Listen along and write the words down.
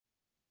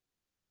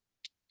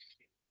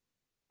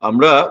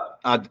আমরা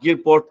আজকের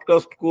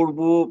পডকাস্ট করব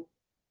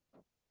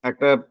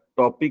একটা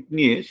টপিক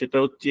নিয়ে, সেটা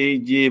হচ্ছে এই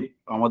যে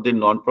আমাদের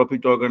নন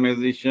প্রফিট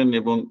অর্গানাইজেশন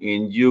এবং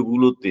এনজিও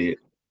গুলোতে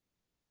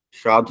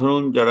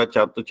সাধারণ যারা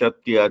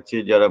ছাত্রছাত্রী আছে,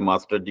 যারা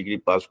মাস্টার ডিগ্রি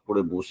পাস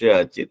করে বসে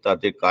আছে,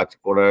 তাদের কাজ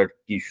করার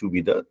কি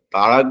সুবিধা।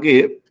 তার আগে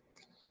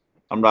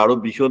আমরা আরো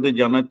বিশদে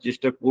জানার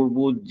চেষ্টা করব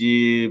যে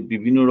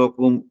বিভিন্ন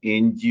রকম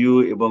এনজিও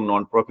এবং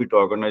নন প্রফিট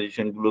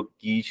অর্গানাইজেশন গুলো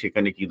কি,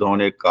 সেখানে কি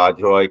ধরনের কাজ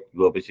হয়,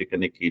 কিভাবে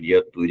সেখানে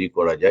কেরিয়ার তৈরি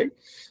করা যায়।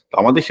 তো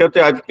আমাদের সাথে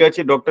আজকে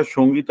আছে ডক্টর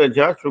সঙ্গীতা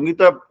ঝা।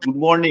 Sangeeta, good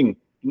morning.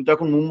 তুমি তো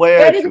এখন মুম্বাইয়ে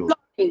আছো।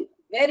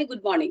 Very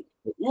good morning.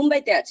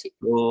 মুম্বাইতে আছি।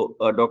 তো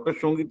ডক্টর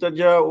সঙ্গীতা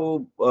ঝা ও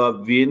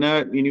ভিয়েনা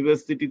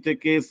ইউনিভার্সিটি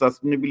থেকে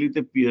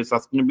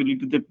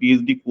সাস্টেনেবিলিটিতে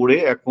পিএইচডি করে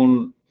এখন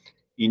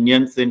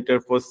ইন্ডিয়ান সেন্টার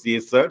ফর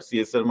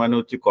সিএসআর মানে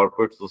হচ্ছে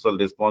কর্পোরেট সোশ্যাল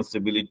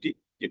রেসপন্সিবিলিটি,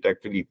 যেটা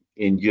অ্যাকচুয়ালি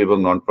এনজিও এবং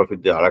নন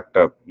প্রফিটদের আর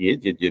একটা ইয়ে,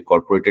 যে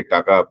কর্পোরেটের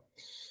টাকা,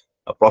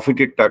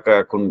 প্রফিটের টাকা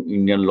এখন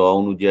ইন্ডিয়ান ল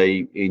অনুযায়ী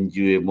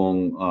এনজিও এবং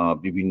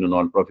বিভিন্ন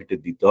নন প্রফিটে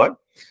দিতে হয়।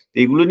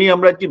 এগুলো নিয়ে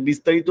আমরা আজকে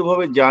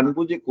বিস্তারিতভাবে জানবো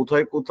যে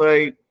কোথায়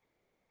কোথায়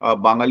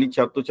বাঙালি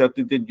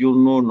ছাত্রছাত্রীদের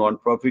জন্য নন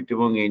প্রফিট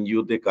এবং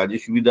এনজিওতে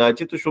কাজের সুবিধা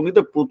আছে। তো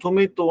সঙ্গীতা,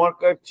 প্রথমেই তোমার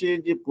কাছে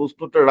যে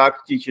প্রশ্নটা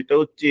রাখছি সেটা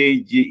হচ্ছে এই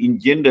যে ইন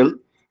জেনারেল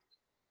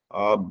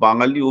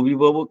বাঙালি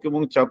অভিভাবক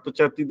এবং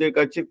ছাত্রছাত্রীদের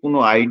কাছে কোনো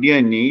আইডিয়া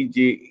নেই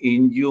যে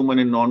এনজিও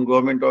মানে নন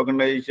গভর্নমেন্ট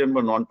অর্গানাইজেশন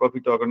বা নন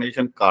প্রফিট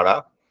অর্গানাইজেশন কারা,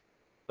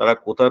 তারা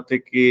কোথা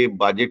থেকে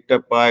বাজেটটা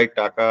পায়,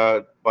 টাকা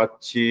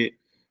পাচ্ছে,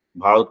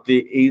 ভারতে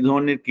এই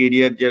ধরনের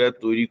কেরিয়ার যারা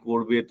তৈরি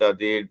করবে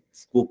তাদের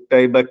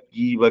স্কোপটাই বা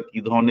কি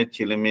ধরনের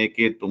ছেলে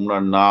মেয়েকে তোমরা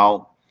নাও।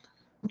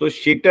 তো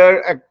সেটার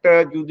একটা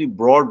যদি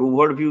ব্রড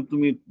ওভারভিউ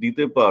তুমি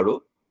দিতে পারো,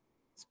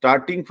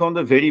 starting from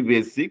the very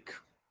basic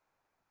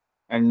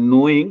and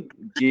knowing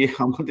যে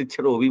আমাদের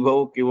ছাড়া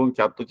অভিভাবক এবং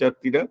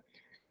ছাত্রছাত্রীরা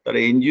তারা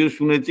এনজিও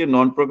শুনেছে,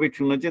 নন প্রফিট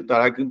শুনেছে,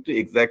 তারা কিন্তু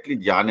এক্স্যাক্টলি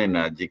জানে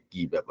না যে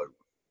কি ব্যাপার।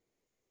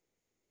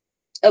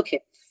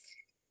 Okay.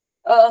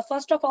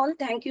 First of all,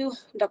 thank you,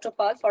 Dr.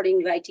 Paul, for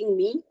inviting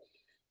me.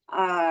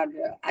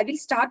 I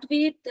will start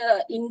with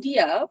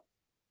India.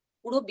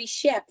 পুরো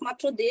বিশ্বে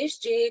একমাত্র দেশ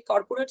যে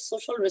কর্পোরেট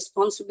সোশ্যাল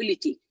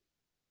রেসপন্সিবিলিটি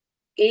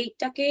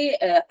এইটাকে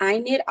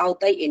আইনের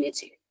আওতায়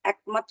এনেছে,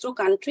 একমাত্র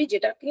কান্ট্রি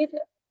যেটাকে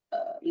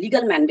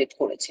লিগ্যাল ম্যান্ডেট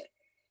করেছে।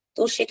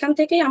 তো সেখান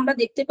থেকে আমরা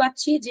দেখতে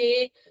পাচ্ছি যে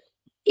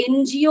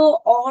NGO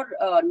or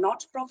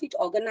not profit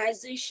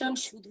organisation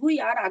শুধুই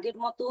আর আগের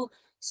মতো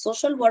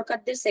সোশ্যাল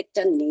ওয়ার্কারদের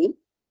সেক্টর নেই।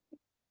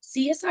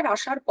 সিএসআর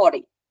আসার পরে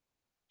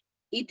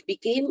it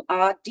became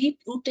a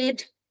deep-rooted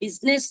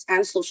business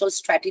and social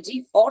strategy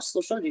for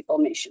social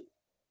reformation.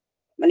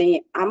 মানে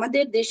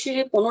আমাদের দেশে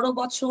 15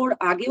 বছর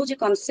আগেও যে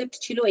কনসেপ্ট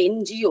ছিল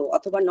এনজিও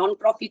অথবা নন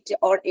প্রফিট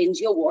অর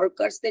এনজিও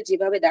ওয়ার্কার্সদের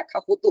যেভাবে দেখা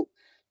হতো,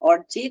 আর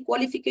যে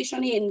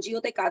কোয়ালিফিকেশনে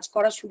এনজিওতে কাজ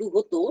করা শুরু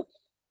হতো,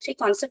 সেই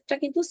কনসেপ্টটা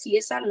কিন্তু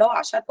সিএসআর ল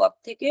আসার পর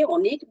থেকে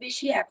অনেক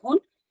বেশি এখন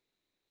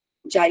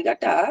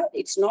জায়গাটা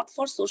it's not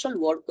for social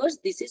workers,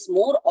 this is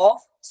more of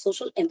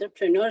social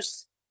entrepreneurs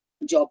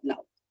job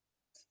now.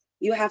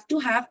 You have to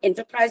have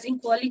enterprising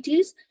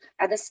qualities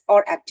or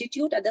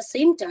aptitude at the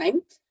same time,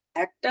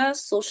 একটা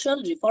সোশ্যাল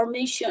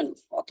রিফরমেশন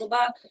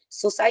অথবা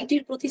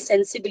সোসাইটির প্রতি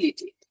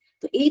সেন্সিবিলিটি।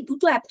 তো এই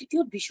দুটো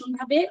অ্যাপটিটিউড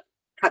ভীষণভাবে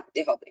থাকতে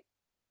হবে।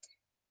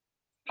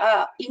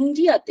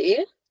 ইন্ডিয়াতে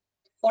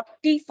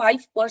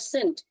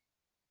 45%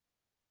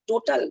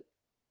 টোটাল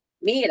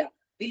মেয়েরা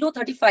বিলো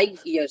 35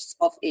 years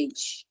of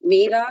age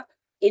মেয়েরা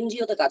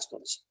এনজিওতে কাজ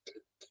করছে,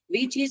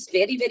 which is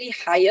very very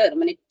higher।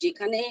 মানে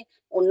যেখানে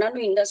অন্যান্য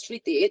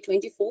ইন্ডাস্ট্রিতে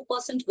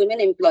 24% উইমেন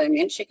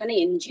এমপ্লয়মেন্ট, সেখানে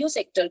এনজিও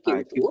সেক্টর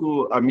কিন্তু।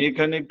 আমি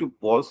এখানে একটু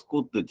পজ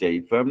করতে চাই,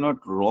 if I am not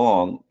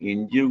wrong,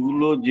 NGO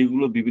গুলো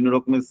যেগুলো বিভিন্ন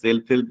রকমের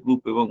সেলফ হেল্প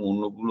গ্রুপ এবং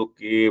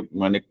অন্যগুলোকে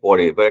মানে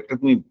করে, বা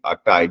তুমি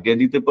একটা আইডিয়া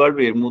দিতে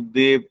পারবে এর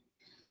মধ্যে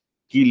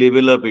কি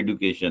লেভেল অফ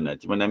এডুকেশন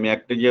আছে? মানে আমি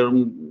একটা যেরকম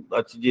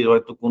আছে যে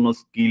হয়তো কোনো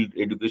স্কিল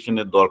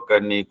এডুকেশনের দরকার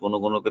নেই, কোনো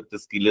কোনো ক্ষেত্রে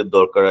স্কিলের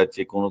দরকার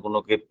আছে, কোনো কোনো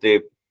ক্ষেত্রে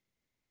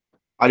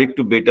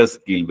আরেকটু বেটার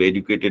স্কিল বা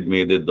এডুকেটেড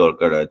মেয়েদের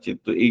দরকার আছে।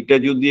 তো এইটা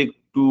যদি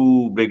একটু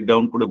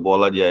ব্রেকডাউন করে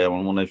বলা যায়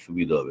আমার মনে হয়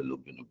সুবিধা হবে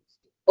লোকজন।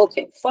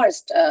 ওকে,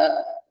 ফার্স্ট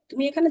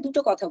তুমি এখানে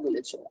দুটো কথা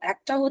বলেছো,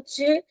 একটা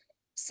হচ্ছে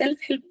সেলফ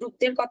হেল্প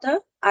গ্রুপদের কথা,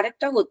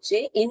 আরেকটা হচ্ছে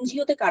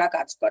এনজিওতে কারা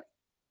কাজ করে।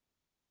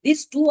 This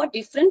two R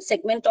different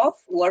segment of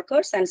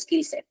workers and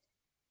skill set.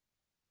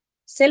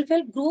 Self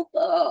help group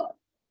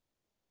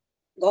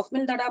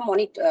government দ্বারা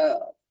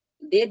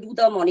they do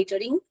the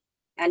monitoring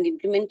and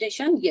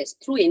implementation, yes,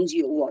 through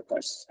NGO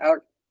workers or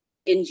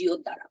NGO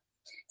দ্বারা।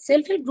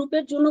 সেলফ হেল্প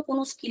গ্রুপের জন্য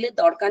কোনো স্কিলের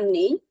দরকার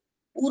নেই,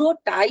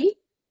 পুরোটাই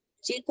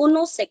যে কোনো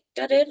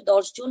সেক্টরের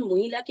 10 জন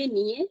মহিলাকে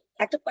নিয়ে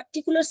একটা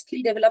পার্টিকুলার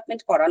স্কিল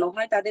ডেভেলপমেন্ট করানো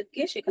হয়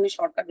তাদেরকে, সেখানে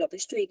সরকার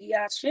যথেষ্ট এগিয়ে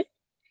আসে।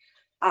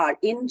 আর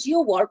এনজিও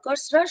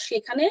ওয়ার্কার্সরা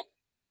সেখানে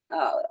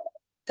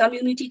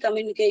কমিউনিটি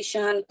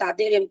কমিউনিকেশন,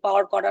 তাদের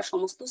এম্পাওয়ার করা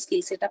সমস্ত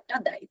স্কিল সেট আপটা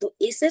দেয়। তো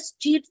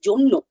এসএসজির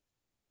জন্য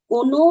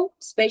কোনো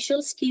special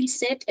skill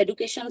set,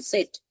 education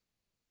set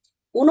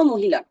কোনো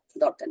মহিলা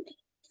দরকার নেই।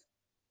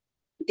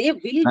 They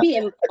will be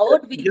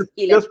empowered with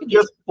skill education.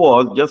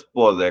 Just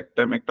pause.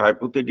 একটা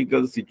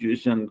হাইপোথেটিক্যাল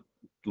সিচুয়েশন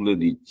তুলে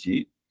দিচ্ছি।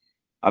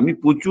 আমি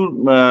প্রচুর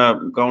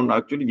কারণ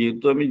অ্যাকচুয়ালি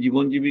যেহেতু আমি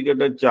জীবন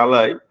জীবিকাটা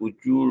চালাই,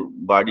 প্রচুর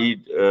বাড়ির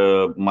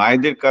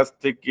মায়েদের কাছ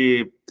থেকে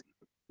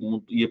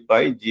ইয়ে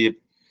পাই যে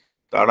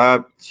তারা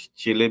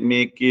ছেলে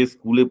মেয়েকে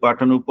স্কুলে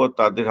পাঠানোর পর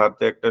তাদের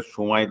হাতে একটা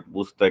সময়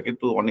বসে থাকে,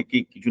 তো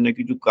অনেকেই কিছু না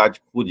কিছু কাজ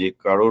খোঁজে।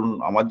 কারণ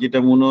আমার যেটা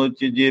মনে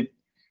হচ্ছে যে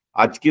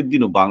আজকের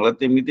দিনও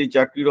বাংলাতে এমনিতেই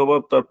চাকরির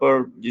অভাব, তারপর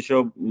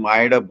যেসব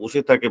মায়েরা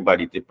বসে থাকে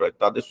বাড়িতে প্রায়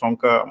তাদের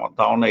সংখ্যা আমার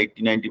ধারণা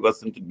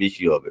 80-90%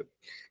 বেশি হবে।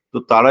 তো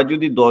তারা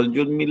যদি 10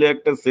 জন মিলে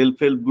একটা সেলফ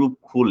হেল্প গ্রুপ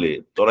খুলে,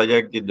 ধরা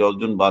যাক যে 10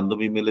 জন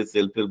বান্ধবী মিলে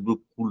সেলফ হেল্প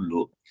গ্রুপ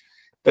খুললো,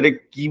 তাহলে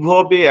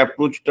কিভাবে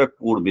অ্যাপ্রোচটা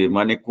করবে,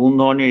 মানে কোন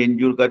ধরনের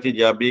এনজিওর কাছে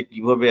যাবে,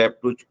 কিভাবে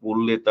অ্যাপ্রোচ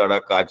করলে তারা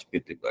কাজ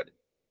পেতে পারে?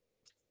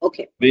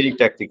 Okay very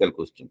tactical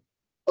question.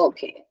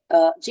 ওকে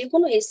যে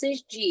কোনো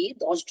এসএসজি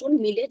 10 জন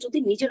মিলে যদি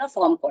নিজেরা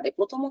ফর্ম করে,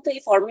 প্রথমত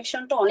এই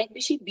ফরমেশনটা অনেক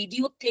বেশি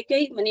বিডিও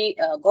থেকেই মানে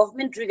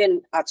গভর্নমেন্ট ড্রিভেন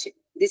আছে।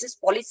 This is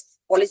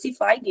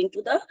পলিসিফাইড into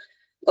the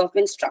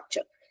government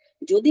structure.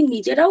 যদি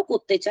নিজেরাও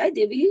করতে চায়,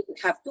 they will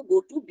have to go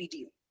to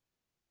BDO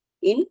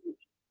in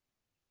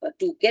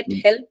to get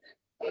help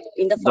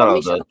in the দাঁড়াও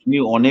ফরমেশন। দাঁড়াও, তুমি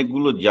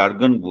অনেকগুলো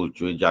জার্গন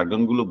বলছো, এই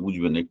জার্গন গুলো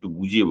বুঝবে না, একটু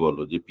বুঝিয়ে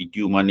বলো যে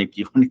পিটিও মানে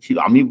কি, মানে কি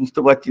আমি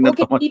বুঝতে পারছি না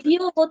ওকে, তোমার।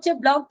 বিডিও হচ্ছে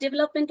ব্লক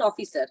ডেভেলপমেন্ট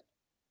অফিসার।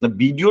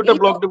 ভিডিওটা এই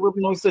ব্লক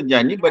ডেভেলপমেন্ট অফিসার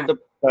জানি, বাট হ্যাঁ, দ্য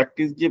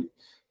প্র্যাকটিস যে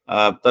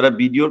তারা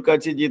ভিডিওর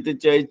কাছে যেতে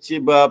চাইছে,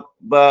 বা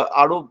বা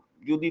আরো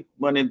যদি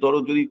মানে ধরো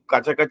যদি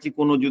কাছাকাছি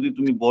কোনো যদি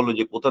তুমি বলো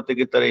যে কোথা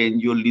থেকে তারা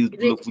এনজিও লিস্ট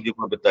গুলো গ্রেট। খুঁজে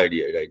পাবে, তাই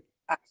রাইট?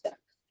 আচ্ছা,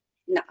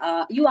 না,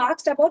 you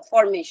asked about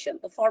formation.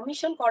 তো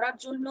ফরমেশন করার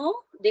জন্য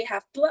they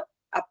have to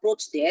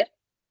approach there.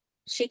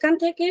 সেখান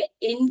থেকে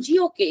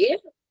এনজিও কে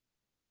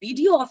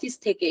বিডিও অফিস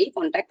থেকেই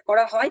কন্ট্যাক্ট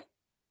করা হয়,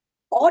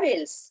 অর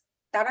এলস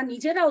তারা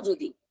নিজেরাও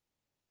যদি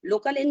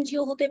লোকাল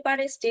এনজিও হতে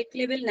পারে, স্টেট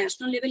লেভেল,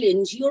 ন্যাশনাল লেভেল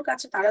এনজিওর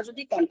কাছে তারা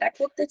যদি কন্ট্যাক্ট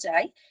করতে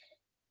চায়,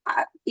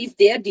 if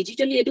they R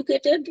digitally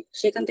educated,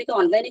 সেখান থেকে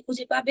অনলাইনে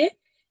খুঁজে পাবে।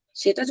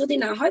 সেটা যদি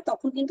না হয়,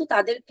 তখন কিন্তু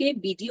তাদেরকে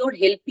বিডিওর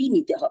হেল্পই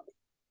নিতে হবে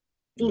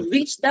to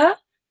reach the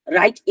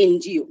right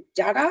NGO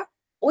যারা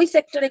ওই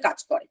সেক্টরে কাজ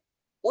করে,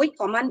 ওই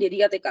কমান্ড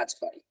এরিয়াতে কাজ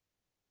করে।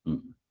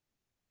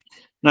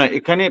 না,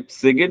 এখানে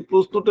সেকেন্ড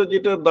প্রশ্নটা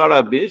যেটা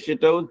দাঁড়াবে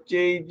সেটা হচ্ছে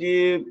এই যে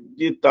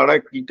যে তারা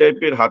কি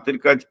টাইপের হাতের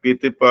কাজ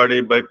পেতে পারে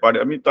বা পারে,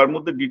 আমি তার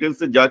মধ্যে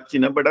ডিটেলসে যাচ্ছি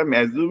না, বাট আই এম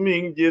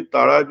অ্যাজুমিং যে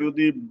তারা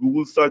যদি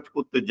গুগল সার্চ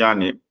করতে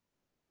জানে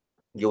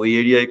যে ওই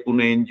এরিয়ায়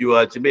কোনো এনজিও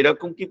আছে, বা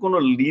এরকম কি কোনো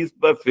লিস্ট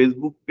বা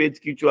ফেসবুক পেজ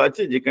কিছু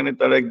আছে যেখানে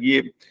তারা গিয়ে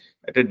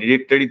একটা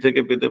ডিরেক্টরি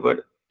থেকে পেতে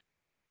পারে?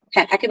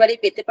 হ্যাঁ, একেবারেই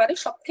পেতে পারে।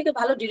 সব থেকে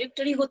ভালো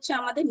ডিরেক্টরি হচ্ছে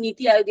আমাদের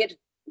নীতি আয়োগের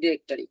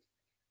directory.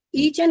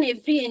 Each and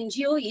every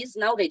NGO is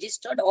now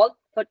registered. All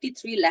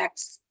 33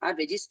 lakhs are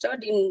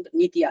registered in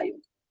নীতি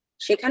আয়োগ।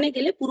 সেখানে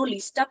গেলে পুরো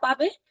লিস্টটা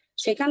পাবে।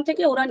 সেখান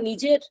থেকে ওরা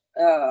নিজের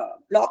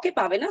ব্লকে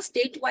পাবে না,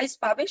 স্টেট ওয়াইজ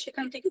পাবে,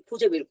 সেখান থেকে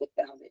খুঁজে বের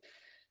করতে হবে।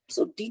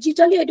 সো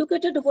ডিজিটালি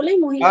এডুকেটেড হলেই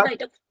মহিলারা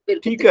এটা বের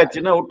ঠিক করতে আছে,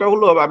 পারে। না ওটা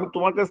হলো, আমি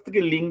তোমার কাছ থেকে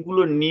লিঙ্ক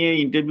গুলো নিয়ে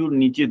ইন্টারভিউর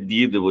নিচে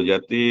দিয়ে দেবো,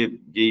 যাতে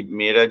যে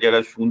মেয়েরা যারা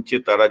শুনছে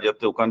তারা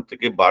যাতে ওখান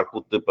থেকে বার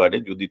করতে পারে,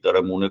 যদি তারা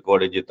মনে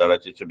করে যে তারা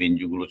সেসব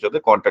এনজিও গুলোর সাথে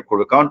কন্ট্যাক্ট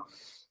করবে। কারণ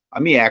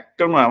আমি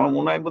একটা নয়, আমার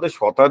মনে হয় বোধহয়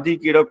শতাধিক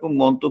এরকম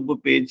মন্তব্য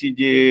পেয়েছি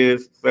যে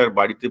স্যার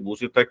বাড়িতে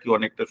বসে থাকি,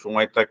 অনেকটা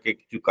সময় থাকে,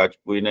 কিছু কাজ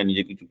করি না,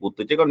 নিজে কিছু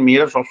করতে চাই। কারণ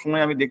মেয়েরা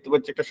সবসময় আমি দেখতে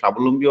পাচ্ছি একটা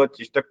স্বাবলম্বী হওয়ার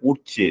চেষ্টা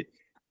করছে,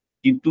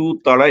 কিন্তু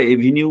তারা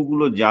এভিনিউ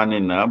গুলো জানে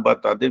না, বা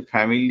তাদের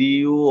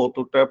ফ্যামিলিও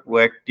অতটা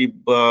প্রোঅ্যাক্টিভ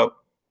বা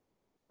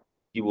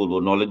কি বলবো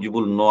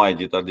নলেজেবল নয়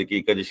যে তাদেরকে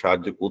এই কাজে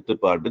সাহায্য করতে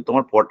পারবে।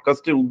 তোমার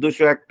পডকাস্টের উদ্দেশ্য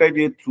একটাই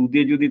যে থ্রু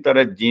দিয়ে যদি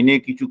তারা জেনে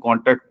কিছু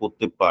কন্ট্যাক্ট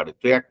করতে পারে।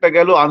 তো একটা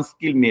গেল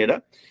আনস্কিল মেয়েরা,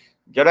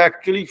 যারা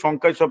অ্যাকচুয়ালি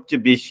সংখ্যায়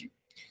সবচেয়ে বেশি।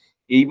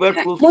 এইবার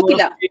হ্যাঁ, প্রশ্ন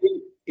মহিলা। আসছে,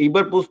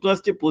 এইবার প্রশ্ন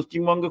আসছে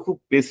পশ্চিমবঙ্গে খুব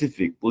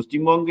স্পেসিফিক।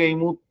 পশ্চিমবঙ্গে এই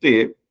মুহূর্তে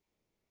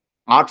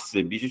আর্টসে,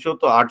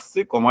 বিশেষত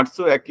আর্টসে,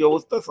 কমার্সেও একই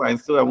অবস্থা,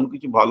 সায়েন্সেও এমন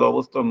কিছু ভালো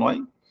অবস্থা নয়,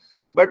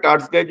 বাট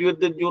আর্টস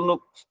গ্র্যাজুয়েটদের জন্য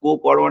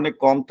স্কোপ আরো অনেক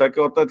কম থাকে।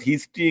 অর্থাৎ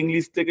হিস্ট্রি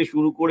ইংলিশ থেকে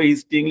শুরু করে,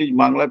 হিস্ট্রি ইংলিশ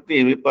বাংলাতে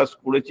এমএ পাস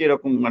করেছে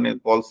এরকম, মানে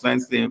পল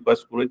সায়েন্সে এমএ পাস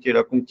করেছে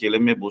এরকম ছেলে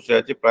মেয়ে বসে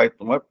আছে প্রায়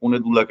তোমার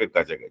 2.25 লাখের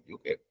কাছাকাছি।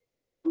 ওকে,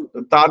 তো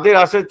তাদের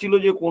আশা ছিল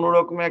যে কোনো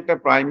রকমের একটা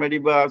প্রাইমারি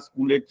বা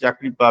স্কুলের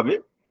চাকরি পাবে,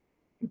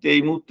 কিন্তু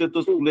এই মুহূর্তে তো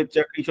স্কুলের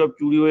চাকরি সব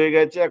চুরি হয়ে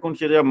গেছে, এখন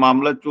সেটা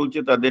মামলা চলছে,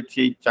 তাদের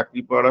সেই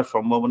চাকরি পাওয়ার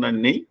সম্ভাবনা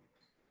নেই।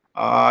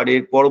 আর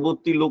এর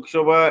পরবর্তী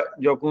লোকসভা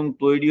যখন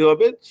তৈরি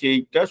হবে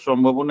সেইটা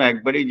সম্ভাবনা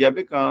একবারেই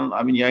যাবে, কারণ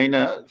আমি জানি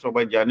না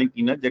সবাই জানে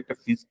কিনা যে একটা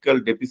ফিসক্যাল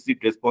ডেফিসিট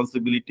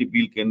রেসপন্সিবিলিটি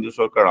বিল কেন্দ্রীয়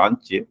সরকার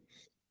আনছে,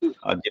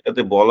 আর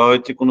যেটাতে বলা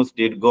হয়েছে কোনো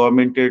স্টেট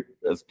গভর্নমেন্টের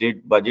স্টেট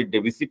বাজেট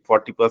ডেফিসিট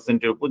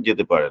 40%-এর উপর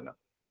যেতে পারে না।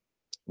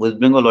 ওয়েস্ট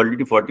বেঙ্গল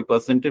অলরেডি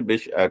 40%-এর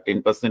বেশ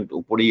 10%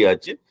 উপরেই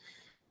আছে।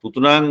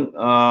 সুতরাং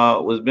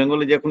ওয়েস্ট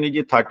বেঙ্গলে যখন এই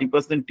যে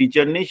 30%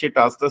 টিচার নেই, সেটা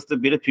আস্তে আস্তে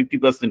বেড়ে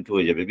 50%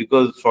 হয়ে যাবে,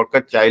 বিকজ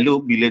সরকার চাইলেও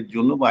বিলের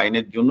জন্য বা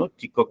আইনের জন্য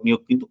শিক্ষক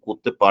নিয়োগ কিন্তু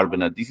করতে পারবে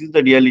না। This is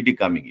the reality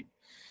coming in.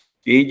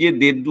 এই যে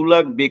 1.5-2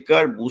 লাখ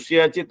বেকার বসে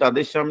আছে,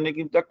 তাদের সামনে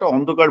কিন্তু একটা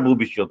অন্ধকার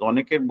ভবিষ্যৎ।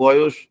 অনেকের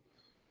বয়স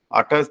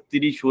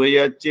 28-30 হয়ে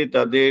যাচ্ছে,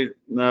 তাদের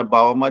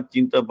বাবা মার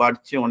চিন্তা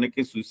বাড়ছে, অনেকে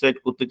সুইসাইড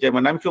করতে চায়,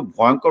 মানে আমি সব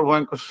ভয়ঙ্কর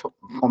ভয়ঙ্কর সব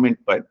কমেন্ট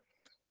পাই।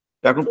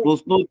 এখন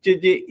প্রশ্ন হচ্ছে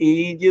যে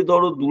এই যে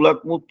ধরো 2 লাখ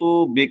মতো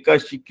বেকার,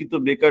 শিক্ষিত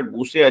বেকার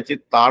বসে আছে,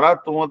 তারা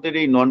তোমাদের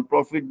এই নন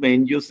প্রফিট বা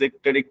এনজিও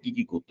সেক্টরে কি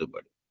কি করতে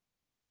পারে?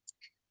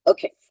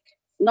 ওকে,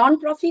 নন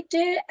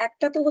প্রফিটে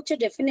একটা তো হচ্ছে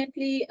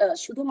ডেফিনেটলি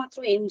শুধুমাত্র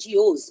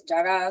এনজিওস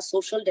যারা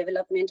সোশ্যাল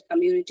ডেভেলপমেন্ট,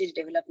 কমিউনিটি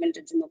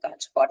ডেভেলপমেন্টের জন্য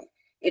কাজ করে,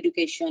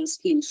 এডুকেশন,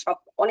 স্কিল, সব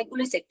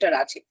অনেকগুলো সেক্টর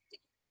আছে।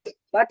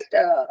 বাট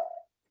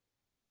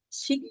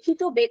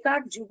শিক্ষিত বেকার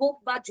যুবক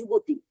বা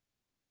যুবতী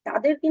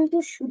তাদের কিন্তু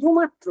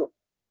শুধুমাত্র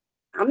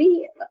আমি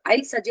আই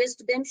সাজেস্ট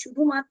দেম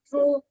শুধুমাত্র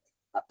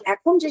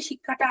এখন যে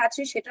শিক্ষাটা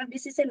আছে সেটার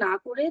বেসিসে না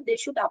করে they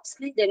should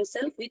upskill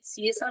themself with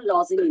CSR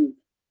lodge in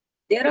India.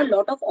 There are a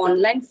lot of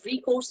online free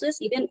courses,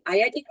 even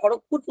IIT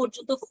Kharagpur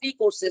পর্যন্ত free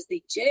courses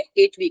দিচ্ছে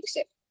 8 weeks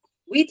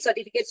with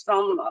certificates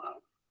from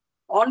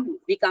on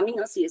becoming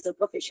a CSR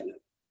professional.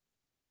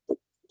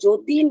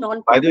 যদি নন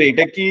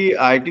এটা কি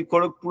IIT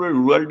খড়গপুরের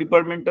rural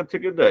ডিপার্টমেন্টটা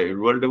থেকে দেয়,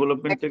 rural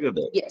development থেকে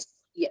দেয়?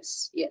 yes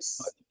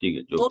ঠিক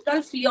আছে, total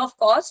free of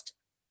cost,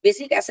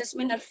 basic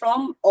assessment are from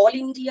all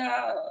India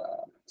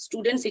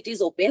students. It is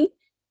open,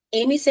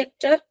 any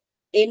sector,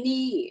 any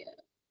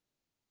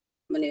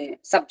মানে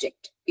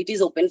subject, it is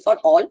open for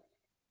all,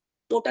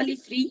 totally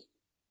free.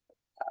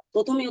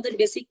 প্রথমে ওদের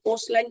বেসিক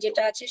কোর্স লাইন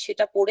যেটা আছে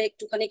সেটা পড়ে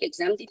একটুখানি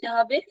এক্সাম দিতে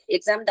হবে।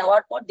 এক্সাম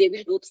দেওয়ার পর they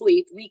will go through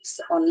 8 weeks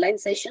online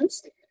sessions.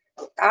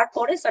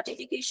 তারপরে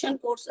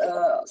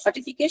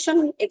সার্টিফিকেশন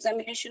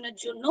এক্সামিনেশনের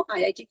জন্য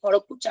IIT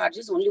Kharagpur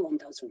charges only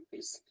 1000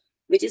 rupees,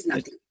 which is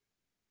nothing.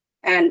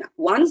 And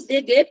once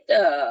they get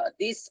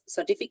this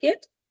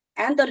certificate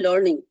and the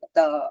learning,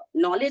 the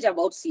knowledge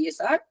about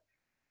CSR,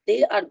 they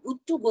are good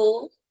to go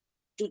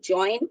to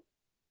join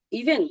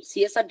even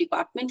CSR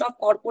Department of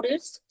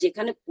Corporates,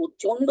 যেখানে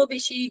প্রচন্ড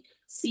বেশি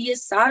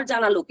CSR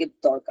জানা লোকের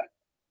দরকার,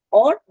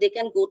 or they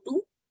can go to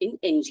in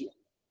NGO.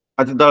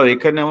 আচ্ছা দাঁড়াও,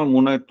 এখানে আমার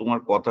মনে হয় তোমার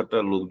কথাটা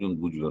লোকজন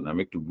বুঝলো না,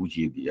 আমি একটু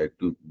বুঝিয়ে দিই,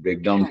 একটু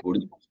ব্রেকডাউন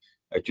করি।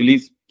 অ্যাকচুয়ালি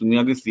তুমি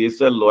আগে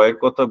সিএসআর ল এর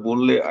কথা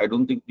বললে, I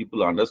don't think people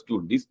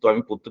understood this. তো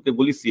আমি প্রত্যেককে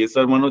বলি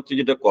সিএসআর মানে হচ্ছে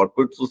যেটা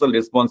কর্পোরেট সোশ্যাল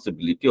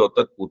রেসপন্সিবিলিটি,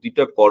 অর্থাৎ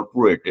প্রতিটা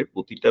কর্পোরেটের,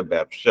 প্রতিটা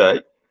ব্যবসায়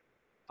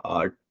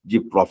আর যে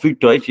প্রফিট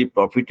হয় সেই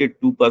প্রফিটের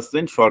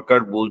 2% সরকার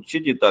বলছে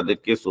যে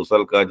তাদেরকে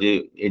সোশ্যাল কাজে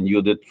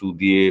এনজিওদের থ্রু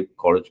দিয়ে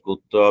খরচ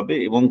করতে হবে।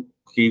 এবং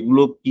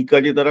সেইগুলো কি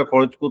কাজে তারা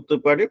খরচ করতে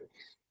পারে,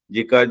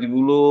 যে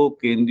কাজগুলো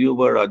কেন্দ্রীয়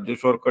বা রাজ্য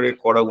সরকারের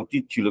করা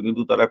উচিত ছিল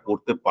কিন্তু তারা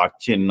করতে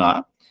পারছেন না,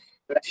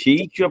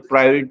 সেই সব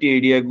প্রায়োরিটি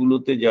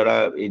এরিয়াগুলোতে যারা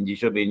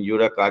যেসব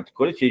এনজিওরা কাজ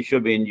করে সেই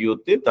সব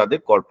এনজিওতে তাদের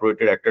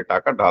কর্পোরেটের একটা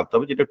টাকা ঢালতে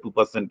হবে, যেটা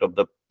 2% of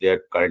the there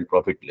current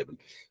profit level.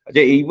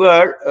 আচ্ছা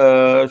এইবার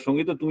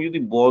সঙ্গীতা, তুমি যদি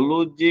বলো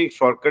যে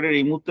সরকারের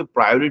এই মুহূর্তে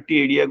প্রায়োরিটি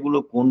এরিয়াগুলো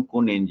কোন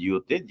কোন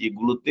এনজিওতে,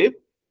 যেগুলোতে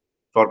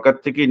সরকার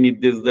থেকে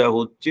নির্দেশ দেওয়া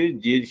হচ্ছে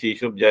যে সেই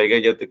সব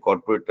জায়গায় যাতে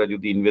কর্পোরেটরা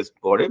যদি ইনভেস্ট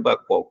করে বা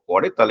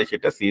করে তাহলে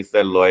সেটা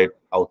সিএসআর ল এর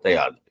আওতায়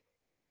আসবে।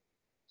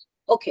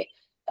 ওকে,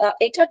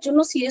 এটার জন্য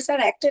সিএসআর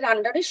অ্যাক্টের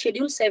আন্ডারে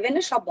শিডিউল 7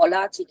 এ সব বলা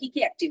আছে কি কি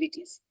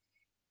অ্যাক্টিভিটিস।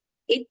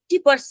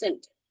 80%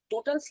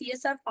 টোটাল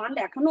সিএসআর ফান্ড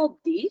এখনো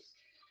অব্দি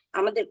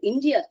আমাদের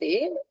ইন্ডিয়াতে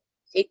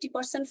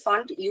 80%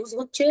 ফান্ড ইউজ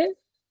হচ্ছে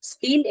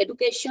স্কিল,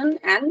 এডুকেশন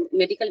অ্যান্ড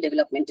মেডিকেল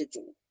ডেভেলপমেন্টের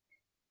জন্য।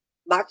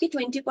 বাকি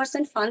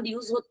 20% ফান্ড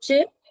ইউজ হচ্ছে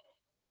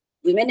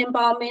women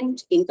empowerment,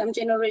 income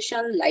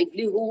generation,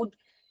 livelihood,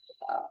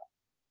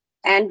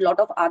 and lot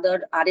of other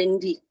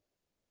R&D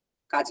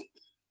কাজে।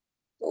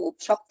 তো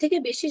সব থেকে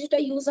বেশি যেটা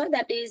ইউজ হয়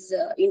that is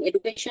in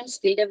education,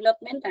 skill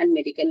development and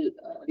medical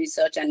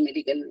research and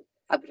medical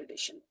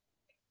upgradation.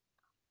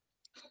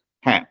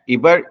 হ্যাঁ,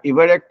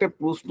 এবার একটা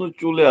প্রশ্ন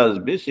চলে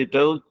আসবে,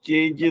 সেটা হচ্ছে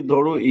যে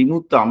ধরো এই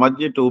মুহূর্তে আমার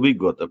যেটা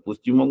অভিজ্ঞতা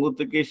পশ্চিমবঙ্গ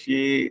থেকে, সে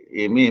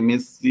এমএ,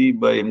 এমএসসি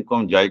বা এমকম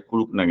যাই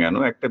করুক না কেন,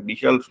 একটা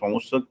বিশাল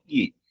সমস্যা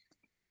কি,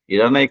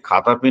 এরা না এই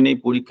খাতা পেনেই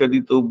পরীক্ষা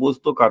দিতে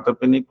অভ্যস্ত, খাতা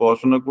পেনেই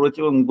পড়াশোনা করেছে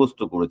এবং মুখস্থ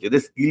করেছে,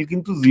 এদের স্কিল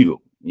কিন্তু জিরো।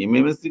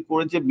 এমএসসি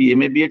করেছে,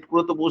 এমএ বিএড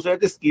করে তো বসে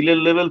আছে, স্কিলের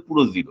লেভেল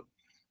পুরো জিরো।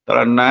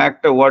 তারা না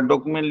একটা ওয়ার্ড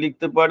ডকুমেন্ট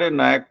লিখতে পারে,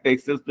 না একটা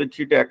এক্সেল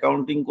স্প্রেডশিটে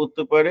অ্যাকাউন্টিং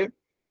করতে পারে,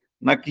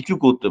 না কিছু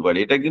করতে পারে।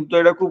 এটা কিন্তু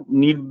একটা খুব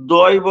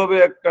নির্দয় ভাবে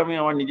একটা, আমি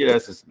আমার নিজের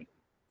অ্যাসেসমেন্ট,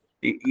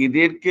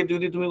 এদেরকে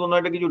যদি তুমি কোনো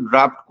একটা কিছু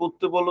ড্রাফট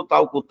করতে বলো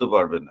তাও করতে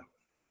পারবে না।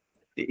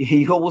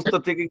 এই অবস্থা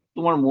থেকে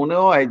তোমার মনে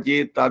হয় যে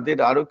তাদের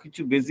আরো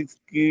কিছু বেসিক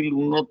স্কিল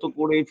উন্নত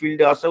করে এই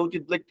ফিল্ডে আসা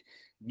উচিত? Like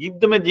give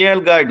them a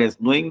general guidance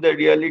knowing the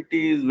reality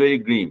is very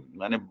Grimm.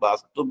 মানে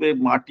বাস্তবে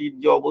মাটির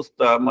যে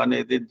অবস্থা, মানে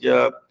এদের যা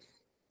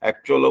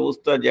অ্যাকচুয়াল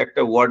অবস্থা, যে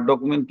একটা ওয়ার্ড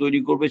ডকুমেন্ট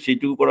তৈরি করবে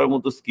সেইটুকু করার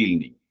মতো স্কিল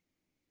নেই।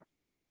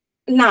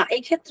 না,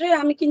 এক্ষেত্রে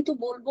আমি কিন্তু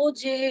বলবো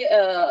যে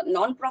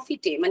নন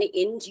প্রফিটে মানে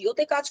এনজিও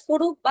তে কাজ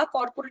করুক বা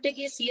কর্পোরেটে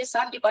গিয়ে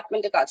সিএসআর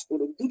ডিপার্টমেন্টে কাজ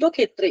করুক, দুটো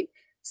ক্ষেত্রেই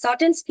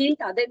সার্টেন স্কিল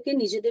তাদেরকে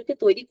নিজেদেরকে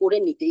তৈরি করে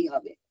নিতেই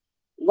হবে।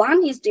 One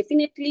is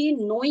definitely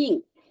knowing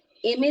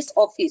MS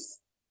office,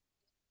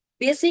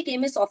 basic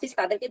MS office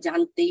তাদেরকে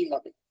জানতেই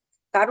হবে।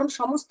 কারণ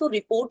সমস্ত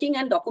রিপোর্টিং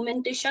অ্যান্ড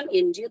ডকুমেন্টেশন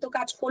এনজিও তো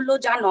কাজ করলো,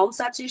 যা নর্মস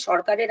আছে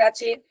সরকারের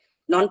আছে,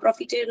 নন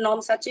প্রফিটের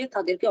নর্মস আছে,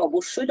 তাদেরকে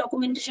অবশ্যই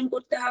ডকুমেন্টেশন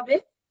করতে হবে,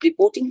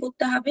 রিপোর্টিং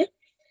করতে হবে।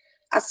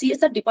 আর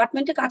সিএসআর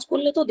ডিপার্টমেন্টে কাজ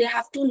করলে তো they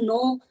have to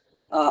know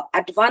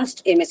advanced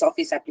MS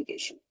office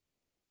application.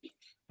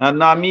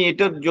 না, আমি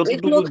এটা এগুলো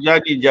যতটুকু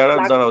জানি, যারা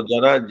লাগ- দাঁড়াও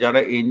যারা যারা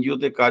এনজিও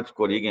তে কাজ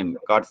করে, again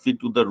কার্সি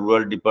to the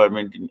rural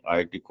department in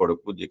IIT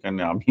Kharagpur, যেখানে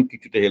আমি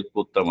কিছুটা হেল্প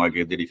করতাম আগে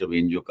এদের এইসব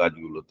এনজিও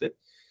কাজগুলোতে।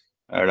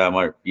 আর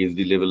আমার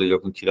পিএইচডি লেভেলে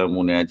যখন ছিলাম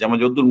মনে আছে,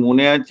 আমার যতদূর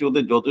মনে আছে,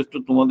 ওদের যথেষ্ট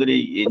তোমাদের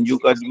এই এনজিও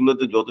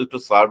কাজগুলোতে যথেষ্ট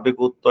সার্ভে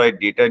করতে হয়,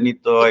 ডেটা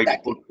নিতে হয়, Exactly.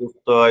 রিপোর্ট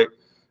করতে হয়,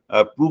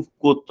 প্রুফ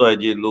করতে হয়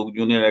যে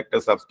লোকজনের একটা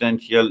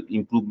সাবস্ট্যান্সিয়াল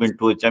ইমপ্রুভমেন্ট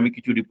হয়েছে। আমি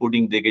কিছু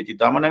রিপোর্টিং দেখেছি,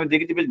 তার মানে আমি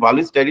দেখেছি বেশ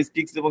ভালোই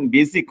স্ট্যাটিস্টিক্স এবং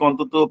বেসিক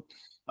অন্তত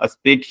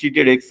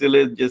স্প্রেডশিটের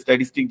এক্সেলের যে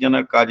স্ট্যাটিস্টিক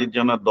জানার কাজের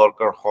জানার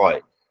দরকার হয়,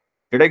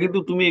 সেটা কিন্তু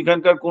তুমি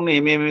এখানকার কোনো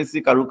এমএমএসসি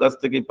কারুর কাছ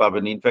থেকেই পাবে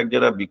না। ইনফ্যাক্ট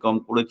যারা বিকম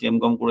করেছে,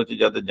 এমকম করেছে,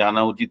 যাদের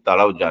জানা উচিত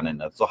তারাও জানে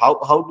না। So how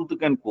how do they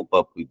can cope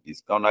up with this?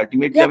 কারণ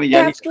আলটিমেটলি আমি They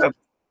জানি have সেটা। to,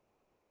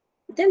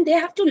 then they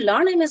have to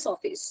learn MS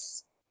Office.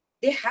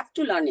 They have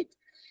to learn it.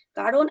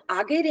 কারণ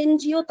আগের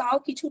এনজিও তাও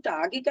কিছুটা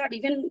আগেকার,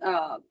 even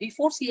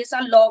before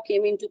CSR law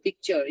came into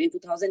picture in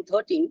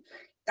 2013,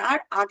 তার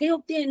আগে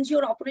অব্দি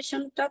এনজিওর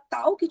অপারেশনটা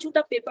তাও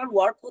কিছুটা পেপার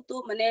ওয়ার্ক হতো,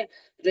 মানে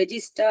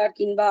রেজিস্টার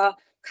কিংবা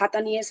খাতা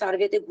নিয়ে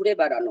সার্ভেতে ঘুরে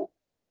বেড়ানো।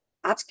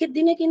 আজকের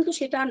দিনে কিন্তু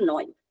সেটা আর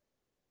নয়,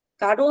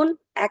 কারণ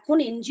এখন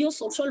এনজিও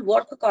সোশ্যাল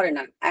ওয়ার্ক করে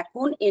না,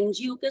 এখন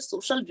এনজিও কে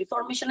সোশ্যাল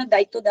রিফরমেশনের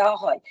দায়িত্ব দেওয়া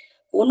হয়।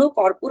 কোনো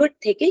কর্পোরেট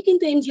থেকেই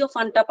কিন্তু এনজিও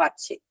ফান্ডটা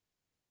পাচ্ছে।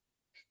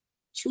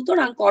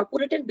 সুতরাং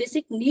কর্পোরেটের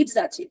বেসিক নিডস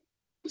আছে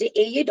যে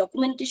এই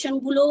ডকুমেন্টেশন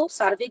গুলো,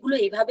 সার্ভে গুলো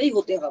এইভাবেই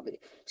হতে হবে,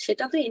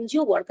 সেটা তো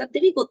এনজিও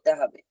ওয়ার্কারদেরই করতে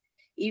হবে।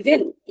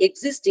 ইভেন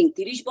এক্সিস্টিং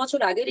 30 বছর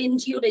আগের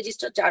এনজিও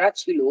রেজিস্টার যারা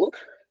ছিল,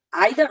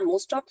 either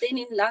most of them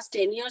in last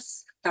 10 years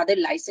তাদের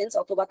লাইসেন্স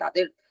অথবা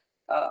তাদের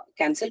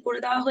ক্যান্সেল করে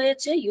দেওয়া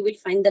হয়েছে। You will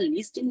find the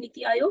list in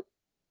নীতি আয়োগ।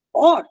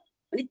 অর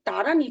মানে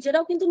তারা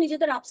নিজেরাও কিন্তু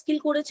নিজেদের আপস্কিল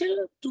করেছে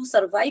to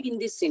survive in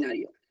this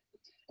scenario.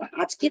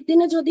 আজকের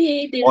দিনে যদি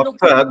এই 1.5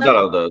 লক্ষ অর্থাৎ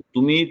দাঁড়াও দাঁড়াও,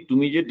 তুমি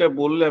তুমি যেটা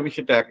বললে আমি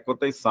সেটা এক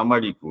কথায়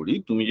সামারি করি।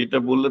 তুমি যেটা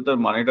বললে তার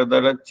মানেটা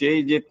দাঁড়াচ্ছে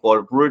এই যে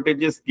কর্পোরেটে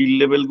যে স্কিল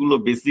লেভেল গুলো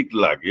বেসিক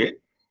লাগে,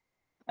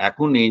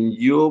 এখন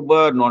এনজিও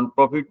বা নন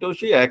প্রফিটেও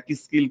সেই একই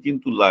স্কিল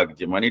কিন্তু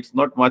লাগছে, মানে it's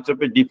not much of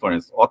a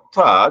difference.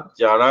 অর্থাৎ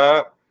যারা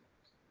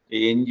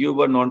এই এনজিও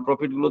বা নন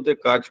প্রফিট গুলোতে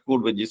কাজ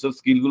করবে, যেসব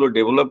স্কিল গুলো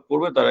ডেভেলপ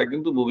করবে, তারা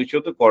কিন্তু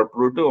ভবিষ্যতে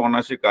কর্পোরেটে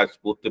অনায়াসে কাজ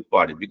করতে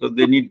পারে, because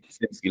they need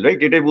same skill,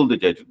 right? এটাই বলতে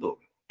চাইছো তো?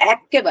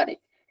 একেবারে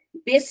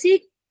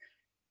বেসিক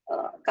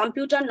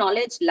কম্পিউটার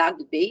নলেজ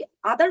লাগবেই,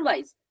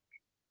 otherwise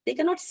they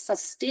can't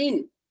sustain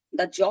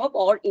the job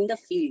or in the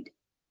field.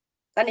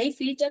 কারণ এই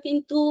ফিল্ডটা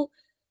কিন্তু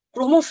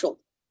ক্রমশ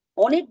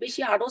অনেক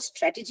বেশি আরো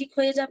স্ট্র্যাটেজিক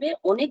হয়ে যাবে,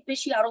 অনেক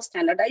বেশি আরো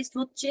স্ট্যান্ডার্ডাইজড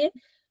হচ্ছে,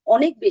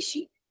 অনেক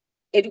বেশি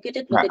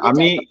এডুকেটেড হ্যাঁ, লোকেদের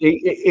আমি জায়গা। এই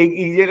এই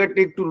এই জায়গাটা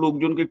একটু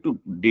লোকজনকে একটু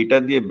ডেটা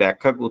দিয়ে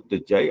ব্যাখ্যা করতে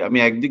চাই। আমি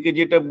একদিকে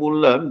যেটা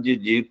বললাম যে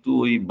যেহেতু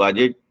ওই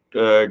বাজেট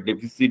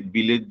ডেফিসিট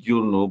বিলের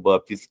জন্য বা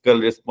ফিসকাল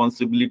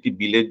রেসপন্সিবিলিটি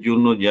বিলের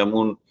জন্য,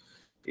 যেমন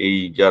এই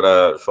যারা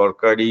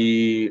সরকারি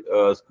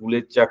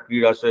স্কুলের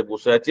চাকরির আশায়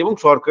বসে আছে এবং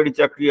সরকারি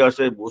চাকরির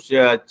আশায় বসে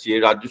আছে,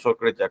 রাজ্য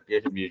সরকারের চাকরি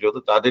আশায় বিশেষত,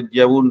 তাদের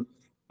যেমন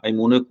আমি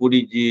মনে করি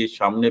যে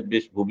সামনে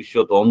বেশ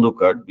ভবিষ্যৎ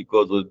অন্ধকার,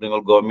 because West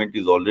Bengal government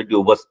is already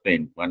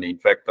ওভারস্পেন্ড। মানে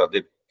ইনফ্যাক্ট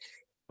তাদের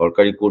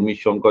সরকারি কর্মীর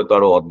সংখ্যা তো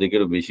আরো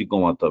অর্ধেকেরও বেশি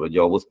কমাতে হবে, যে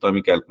অবস্থা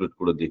আমি ক্যালকুলেট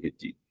করে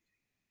দেখেছি।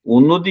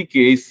 অন্যদিকে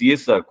এই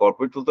সিএসআর,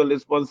 কর্পোরেট সোশ্যাল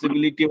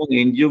রেসপন্সিবিলিটি এবং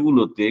এনজিও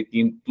গুলোতে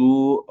কিন্তু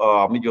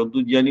আমি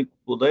যতদূর জানি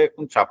বোধহয়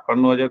এখন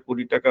 56,000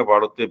 কোটি টাকা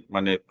ভারতে,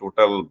 মানে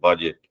টোটাল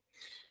বাজেট,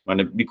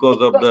 মানে because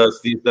of the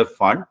CSR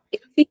fund.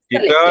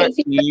 সেটা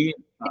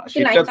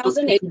সেটা তো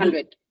শুধু,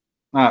 9,800।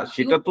 হ্যাঁ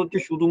সেটা তো হচ্ছে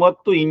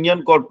শুধুমাত্র ইন্ডিয়ান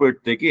কর্পোরেট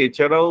থেকে,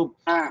 এছাড়াও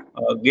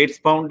গেটস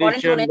ফরেন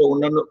ফাউন্ডেশন বা ডোনেশন।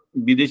 অন্যান্য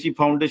বিদেশি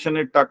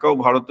ফাউন্ডেশনের টাকাও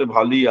ভারতে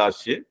ভালোই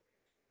আসে।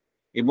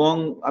 এবং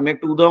আমি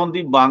একটা উদাহরণ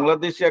দিই,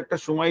 বাংলাদেশে একটা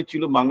সময়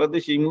ছিল,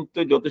 বাংলাদেশ এই মুহূর্তে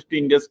যথেষ্ট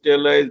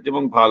ইন্ডাস্ট্রিয়ালাইজড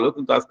এবং ভালো,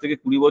 কিন্তু আজ থেকে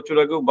 20 বছর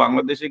আগেও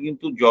বাংলাদেশে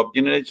কিন্তু জব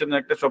জেনারেশনের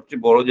একটা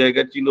সবচেয়ে বড়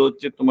জায়গা ছিল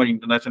হচ্ছে তোমার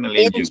ইন্টারন্যাশনাল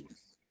এনজিও।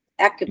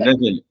 একেবারে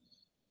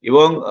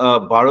এবং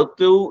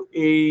ভারতেও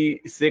এই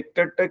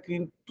সেক্টরটা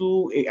কিন্তু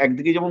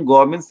একদিকে যেমন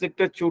গভর্নমেন্ট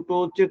সেক্টর ছোট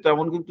হচ্ছে,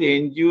 তেমন কিন্তু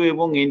এনজিও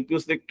এবং এনপিও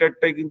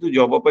সেক্টরটাই কিন্তু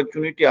জব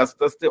অপরচুনিটি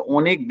আস্তে আস্তে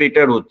অনেক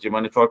বেটার হচ্ছে,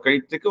 মানে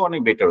সরকারির থেকে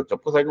অনেক বেটার হচ্ছে।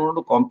 অফকোর্স আই ডোন্ট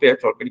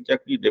কম্পেয়ার, সরকারি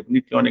চাকরি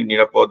ডেফিনেটলি অনেক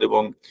নিরাপদ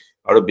এবং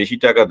আরো বেশি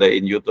টাকা দেয়,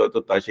 এনজিও তো হয়তো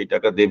তাই সেই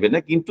টাকা দেবে না,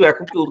 কিন্তু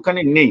এখন তো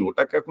ওখানে নেই,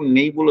 ওটাকে এখন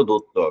নেই বলে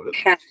ধরতে হবে।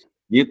 হ্যাঁ।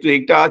 যেহেতু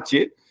এটা আছে,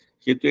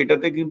 সেহেতু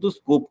এটাতে কিন্তু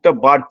স্কোপটা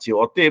বাড়ছে।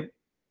 অতএব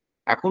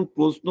এখন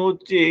প্রশ্ন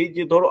হচ্ছে এই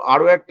যে ধরো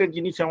আরো একটা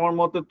জিনিস আমার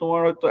মতে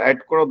তোমার হয়তো অ্যাড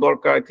করা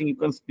দরকার, I think you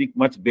can speak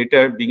much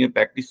better being a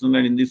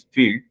practitioner in this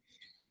field,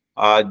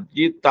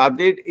 যে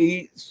তাদের এই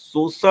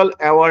সোশ্যাল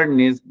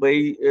অ্যাওয়ারনেস বা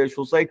এই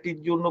সোসাইটির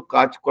জন্য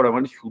কাজ করা,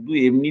 মানে শুধু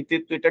এমনিতে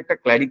তো এটা একটা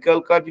ক্ল্যারিক্যাল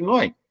কাজ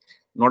নয়,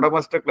 9টা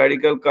 5টা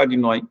ক্ল্যারিক্যাল কাজ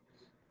নয়,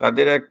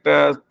 তাদের একটা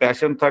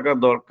প্যাশন থাকা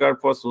দরকার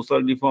for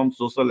social reform,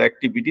 social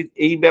activities.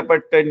 এই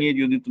ব্যাপারটা নিয়ে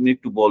যদি তুমি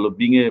একটু বলো,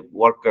 বিং এ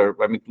ওয়ার্কার,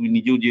 আমি তুমি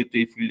নিজেও যেহেতু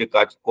এই ফিল্ডে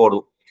কাজ করো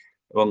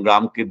এবং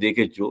গ্রামকে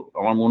দেখেছো,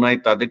 আমার মনে হয়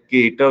তাদেরকে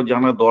এটাও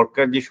জানা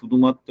দরকার যে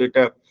শুধুমাত্র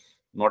এটা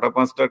 9টা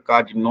 5টার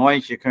কাজ নয়,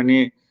 সেখানে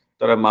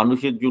তারা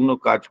মানুষের জন্য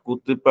কাজ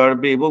করতে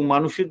পারবে এবং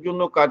মানুষের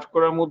জন্য কাজ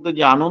করার মধ্যে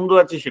যে আনন্দ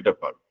আছে সেটা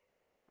পাবে।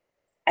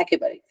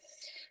 একেবারে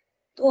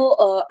তো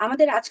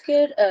আমাদের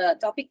আজকের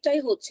টপিকটাই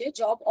হচ্ছে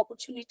job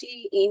opportunity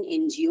in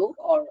NGO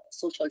or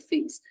social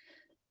fields.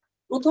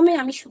 প্রথমে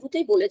আমি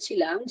শুরুতেই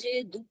বলেছিলাম যে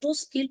দুটো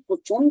স্কিল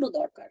প্রচন্ড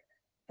দরকার।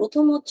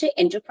 প্রথম হচ্ছে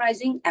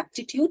এন্টারপ্রাইজিং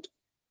অ্যাপটিটিউড,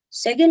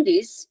 সেকেন্ড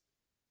ইজ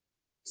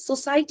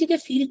সোসাইটিকে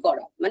ফিল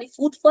করা, মানে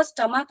food for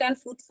stomach and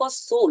food for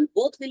soul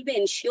both will be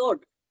ensured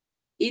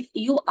if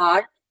you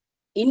R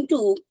into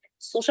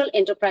social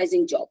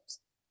enterprising jobs.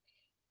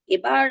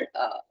 এবার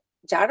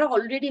যারা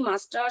already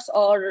masters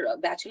or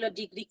bachelor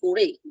degree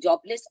করে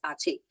জবলেস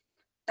আছে,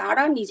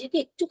 তারা নিজেকে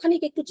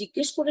একটু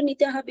জিজ্ঞেস করে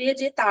নিতে হবে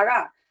যে তারা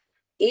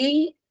এই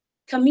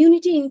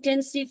কমিউনিটি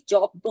ইন্টেন্সিভ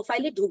জব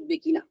প্রোফাইলে ঢুকবে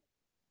কিনা।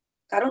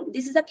 কারণ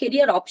this is a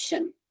career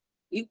option,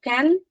 you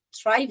can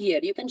thrive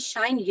here, you can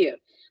shine here,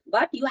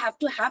 but you have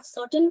to have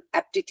certain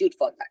aptitude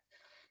for that.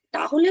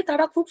 তাহলে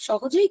তারা খুব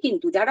সহজেই,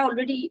 কিন্তু যারা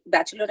অলরেডি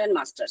ব্যাচেলর অ্যান্ড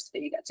মাস্টার্স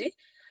পেয়ে গেছে,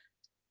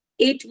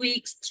 8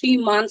 উইকস, 3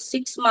 মান্থ,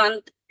 6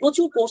 মান্থ,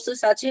 প্রচুর কোর্সেস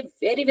আছে,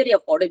 ভেরি ভেরি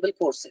অ্যাফোর্ডেবল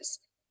কোর্সেস।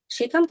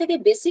 সেখান থেকে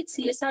বেসিক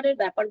সিএসআর এর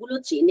ব্যাপারগুলো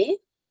জেনে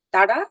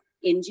তারা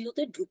এনজিও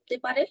তে ঢুকতে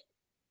পারে।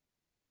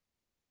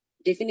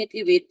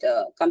 Definitely with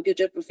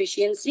computer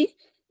proficiency,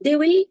 they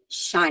will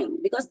shine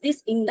because this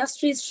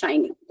industry is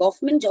shining.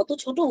 Government যত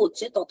ছোট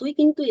হচ্ছে ততই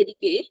কিন্তু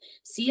এদিকে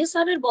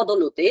সিএসআর এর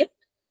বদলতে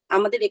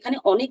আমাদের এখানে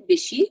অনেক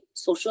বেশি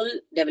সোশ্যাল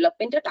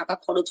ডেভেলপমেন্টে টাকা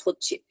খরচ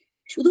হচ্ছে।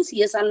 শুধু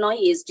সিএসআর নয়,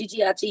 এসডিজি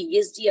আছে,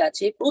 ইএসডি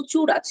আছে,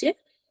 প্রচুর আছে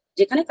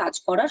যেখানে কাজ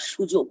করার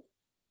সুযোগ।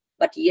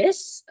 বাট ইয়েস,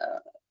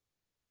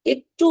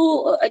 একটু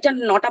এটা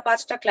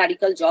 9টা-5টা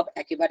ক্লারিক্যাল জব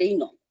একেবারেই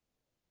নয়।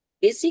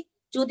 বেসিক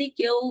যদি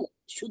কেউ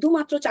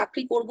শুধুমাত্র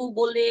চাকরি করব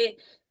বলে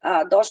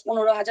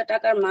 10-15 হাজার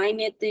টাকার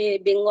মাইনেতে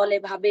বেঙ্গলে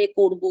ভাবে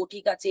করব,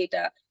 ঠিক আছে,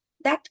 এটা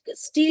that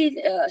still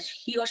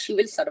he or she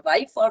will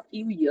survive for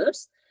few years.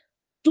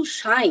 To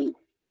shine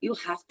you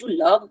have to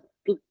love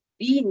to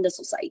be in the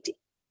society.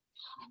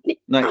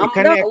 না,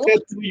 এখানে একটা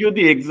তুমি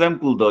যদি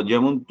এক্সাম্পল দাও,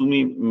 যেমন তুমি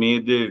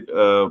মেয়েদের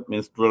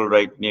মেনস্ট্রুয়াল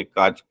রাইট নিয়ে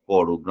কাজ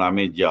করো,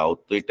 গ্রামে যাও,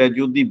 তো এটা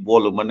যদি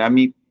বলো, মানে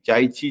আমি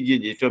চাইছি যে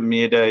যেসব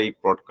মেয়েরা এই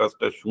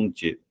পডকাস্টটা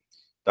শুনছে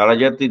তারা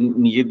যাতে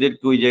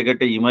নিজেদেরকে ওই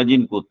জায়গাটা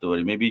ইমাজিন করতে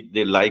পারে, maybe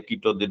they like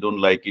it or they don't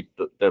like it,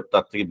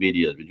 তার থেকে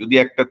বেরিয়ে আসবে। যদি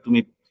একটা তুমি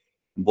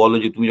বলো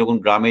যে তুমি যখন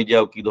গ্রামে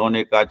যাও কি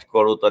ধরনের কাজ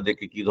করো,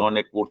 তাদেরকে কি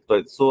ধরনের করতে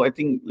হয়, so I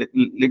think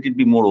let it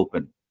be more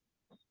open.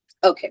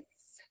 Okay,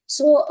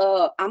 so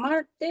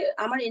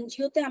আমার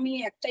এনজিওতে আমি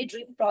একটাই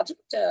dream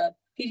project,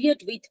 period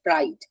with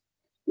pride.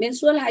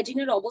 Menstrual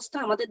হাইজিনের অবস্থা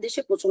আমাদের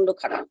দেশে প্রচন্ড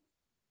খারাপ,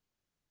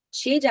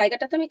 সেই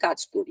জায়গাটাতে আমি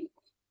কাজ করি।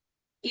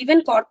 ইভেন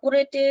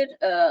কর্পোরেটের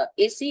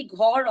এসি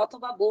ঘর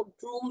অথবা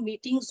বোর্ডরুম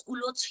মিটিংস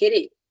গুলো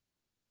ছেড়ে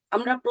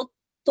আমরা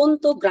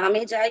প্রত্যন্ত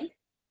গ্রামে যাই,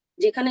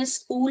 যেখানে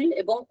স্কুল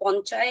এবং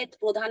পঞ্চায়েত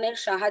প্রধানের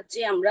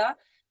সাহায্যে আমরা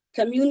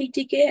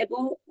কমিউনিটিকে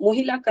এবং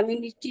মহিলা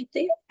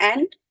কমিউনিটিতে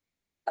অ্যান্ড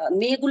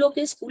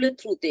মেয়েগুলোকে স্কুলের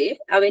থ্রুতে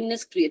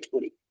অ্যাওয়ারনেস ক্রিয়েট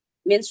করি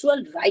মেনস্ট্রুয়াল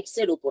রাইটস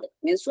এর উপরে।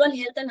 মেনস্ট্রুয়াল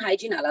হেলথ অ্যান্ড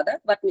হাইজিন আলাদা,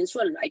 বাট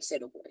মেনস্ট্রুয়াল রাইটস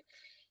এর উপরে।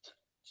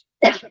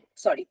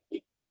 সরি,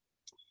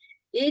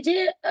 এই যে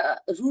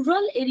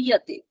রুরাল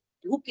এরিয়াতে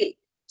ঢুকে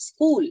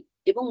স্কুল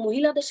এবং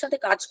মহিলাদের সাথে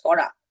কাজ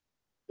করা,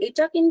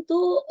 এটা কিন্তু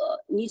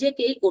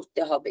নিজেকেই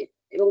করতে হবে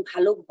এবং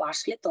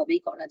ভালোবাসলে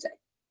তবেই করা যায়।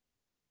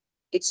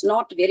 It's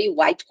not very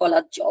white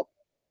collar job,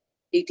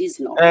 it is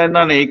not.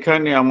 না না,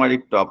 এখানে আমার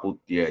একটু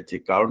আপত্তি আছে।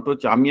 কারণটা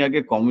হচ্ছে আমি আগে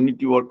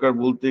কমিউনিটি ওয়ার্কার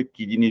বলতে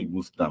কি জিনিস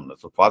বুঝতাম না।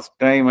 So first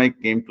time I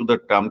came to the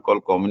term call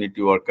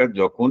community worker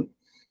যখন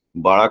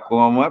বারাক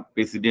ওবামা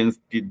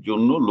প্রেসিডেন্সির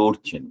জন্য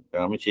লড়ছেন,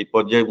 কারণ আমি সেই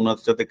পর্যায়ে ওনার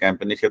সাথে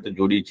ক্যাম্পেনের সাথে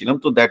জড়িয়েছিলাম।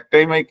 তো that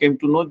time I came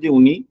to know যে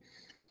উনি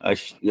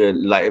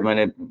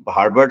মানে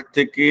হার্ভার্ড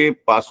থেকে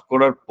পাস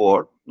করার পর,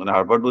 মানে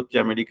হার্ভার্ড হচ্ছে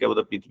আমেরিকা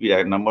বা পৃথিবীর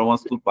নাম্বার 1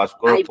 স্কুল, পাস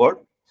করার পর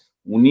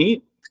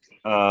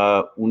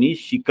উনি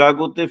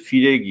শিকাগোতে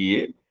ফিরে গিয়ে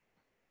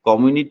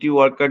কমিউনিটি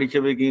ওয়ার্কার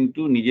হিসেবে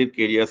কিন্তু নিজের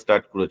কেরিয়ার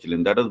স্টার্ট করেছিলেন।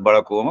 That was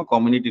Barack Obama,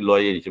 community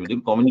lawyer হিসেবে,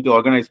 তিনি কমিউনিটি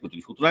অর্গানাইজ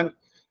করছিলেন। সুতরাং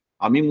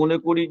আমি মনে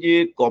করি যে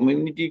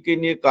কমিউনিটিকে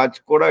নিয়ে কাজ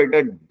করা এটা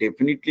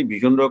ডেফিনেটলি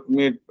ভীষণ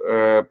রকমের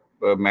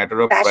matter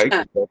of pride,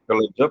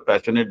 job,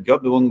 প্যাশনের job,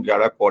 এবং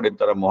যারা করেন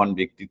তারা মহান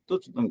ব্যক্তিত্ব,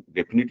 সুতরাং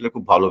ডেফিনেটলি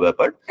খুব ভালো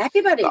ব্যাপার।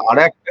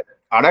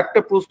 আর একটা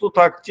প্রশ্ন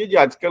থাকছে যে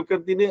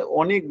আজকালকার দিনে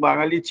অনেক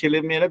বাঙালি ছেলে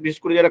মেয়েরা, বিশেষ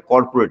করে যারা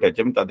কর্পোরেট আছে,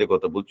 আমি তাদের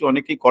কথা বলছি,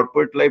 অনেকেই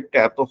কর্পোরেট লাইফটা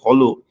এত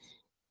হলো,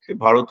 সে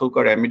ভারত হোক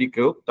আর আমেরিকা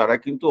হোক, তারা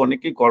কিন্তু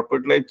অনেকেই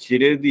কর্পোরেট লাইফ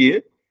ছেড়ে দিয়ে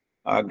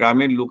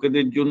গ্রামের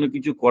লোকেদের জন্য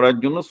কিছু করার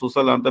জন্য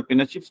সোশ্যাল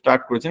এন্টারপ্রেনারশিপ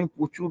স্টার্ট করেছে। আমি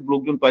প্রচুর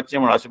লোকজন পাচ্ছি,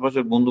 আমার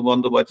আশেপাশের বন্ধু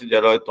বান্ধব আছে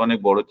যারা হয়তো অনেক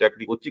বড়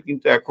চাকরি করছে,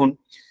 কিন্তু এখন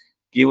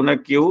কেউ না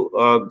কেউ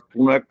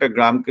কোনো একটা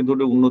গ্রামকে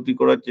ধরে উন্নতি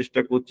করার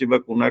চেষ্টা করছে বা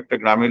কোনো একটা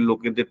গ্রামের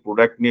লোকেদের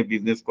প্রোডাক্ট নিয়ে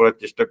বিজনেস করার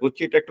চেষ্টা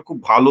করছে। এটা একটা খুব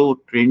ভালো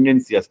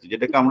টেন্ডেন্সি আসছে,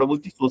 যেটাকে আমরা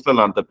বলছি সোশ্যাল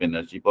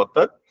এন্টারপ্রেনারশিপ।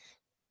 অর্থাৎ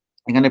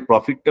এখানে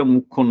প্রফিটটা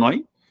মুখ্য নয়,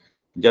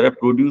 যারা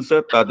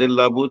প্রডিউসার তাদের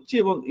লাভ হচ্ছে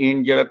এবং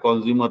এন্ড যারা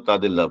কনজিউমার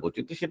তাদের লাভ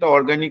হচ্ছে। তো সেটা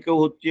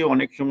অর্গানিকও হচ্ছে,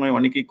 অনেক সময়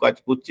অনেকেই কাজ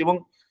করছে। এবং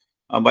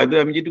বাই দ্য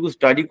ওয়ে, আমি যেটুকু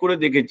স্টাডি করে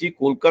দেখেছি,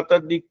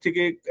 কলকাতার দিক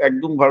থেকে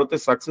একদম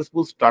ভারতের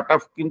সাকসেসফুল স্টার্ট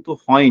আপ কিন্তু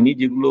হয়নি,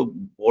 যেগুলো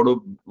বড়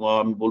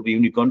আমি বলবো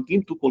ইউনিকর্ন,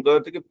 কিন্তু কলকাতা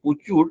থেকে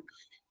প্রচুর,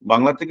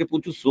 বাংলা থেকে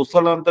প্রচুর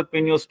সোশ্যাল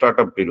এন্টারপ্রেনিয়র স্টার্ট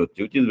আপ বেরোচ্ছে,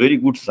 which is very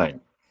good sign.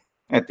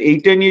 হ্যাঁ,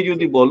 এইটা নিয়ে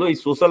যদি বলো, এই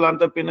সোশ্যাল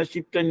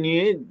এন্টারপ্রেনারশিপটা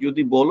নিয়ে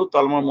যদি বলো,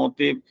 তাহলে আমার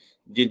মতে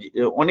যে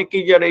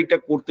অনেকেই যারা এটা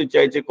করতে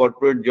চাইছে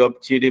কর্পোরেট জব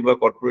ছেড়ে বা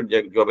কর্পোরেট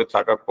জবে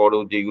থাকার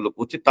পরেও যেগুলো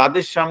করছে,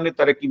 তাদের সামনে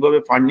তারা কিভাবে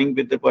ফান্ডিং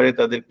পেতে পারে,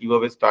 তাদের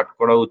কিভাবে স্টার্ট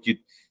করা উচিত,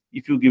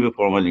 if you give a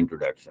formal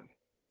introduction.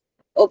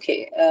 Okay,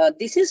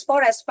 this is for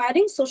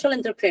aspiring social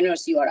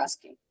entrepreneurs you are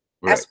asking.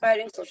 Right.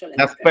 Aspiring social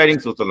aspiring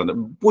entrepreneurs. Social,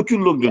 প্রচুর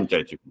লোকজন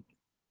চাইছে।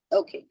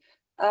 Okay.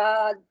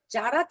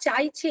 যারা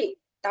চাইছে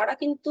তারা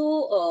কিন্তু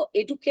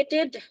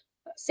এডুকেটেড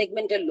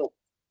সেগমেন্টের লোক,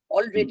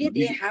 অলরেডি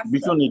দে হ্যাভ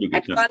ভীষণ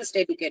education,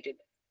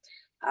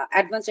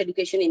 advance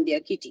education in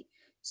their Kitty.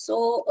 So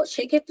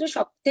সেক্ষেত্রে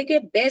সব থেকে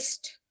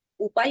বেস্ট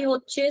উপায়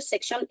হচ্ছে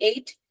সেকশন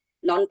 8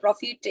 নন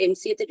প্রফিট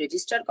এমসিএ তে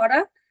রেজিস্টার করা।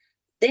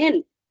 দেন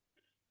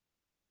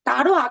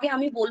তারও আগে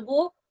আমি বলবো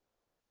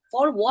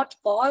for what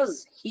cause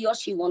he or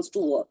she wants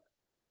to work.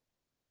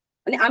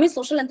 মানে আমি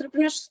সোশ্যাল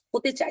এন্টারপ্রেনার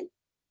হতে চাই,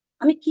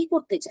 আমি কি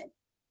করতে চাই?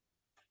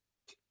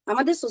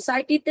 আমাদের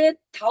সোসাইটিতে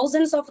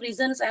thousands of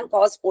reasons and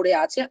cause পড়ে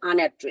আছে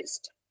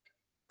আনঅ্যাড্রেসড।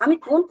 আমি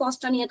কোন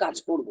কজটা নিয়ে কাজ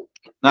করব?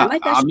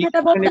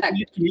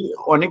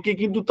 অনেকে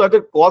কিন্তু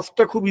তাদের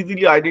কস্টটা খুব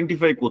ইজিলি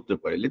আইডেন্টিফাই করতে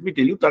পারে। লেট মি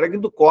টেল ইউ, তারা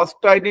কিন্তু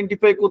কস্টটা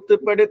আইডেন্টিফাই করতে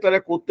পারে, তারা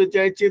করতে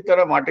চাইছে,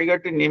 তারা মাঠে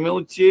ঘাটে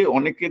নেমেওছে,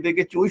 অনেকে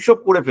দেখেছে ওইসব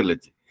করে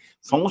ফেলেছে।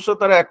 সমস্যা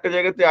তারা একটা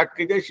জায়গাতে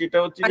আটকে যায়, সেটা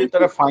হচ্ছে যে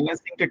তারা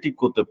ফাইন্যান্সিংটা ঠিক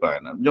করতে পারে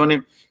না। মানে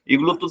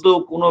এগুলো তো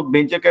কোনো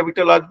ভেঞ্চার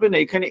ক্যাপিটাল আসবে না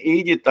এখানে।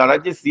 এই যে তারা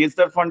যে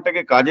সিএসআর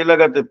ফান্ডটাকে কাজে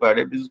লাগাতে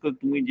পারে, বিশেষ করে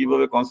তুমি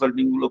যেভাবে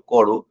কনসাল্টিং গুলো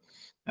করো,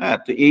 হ্যাঁ,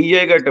 তো এই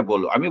জায়গাটা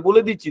বলো। আমি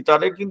বলে দিচ্ছি,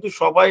 তাদের কিন্তু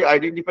সবাই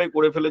আইডেন্টিফাই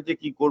করে ফেলেছে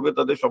কি করবে,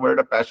 তাদের সবার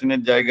একটা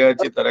প্যাশনের জায়গা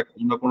আছে, তারা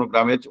কোনো না কোনো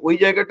গ্রামে আছে, ওই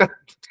জায়গাটা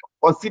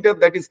consider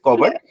that is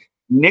covered.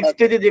 Next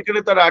স্টেজে যেখানে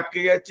তারা আটকে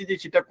যাচ্ছে যে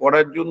সেটা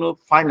করার জন্য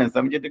ফাইন্যান্স,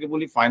 আমি যেটাকে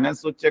বলি ফাইন্যান্স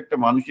হচ্ছে একটা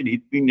মানুষের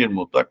হৃৎপিণ্ডের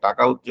মতো, আর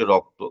টাকা হচ্ছে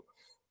রক্ত।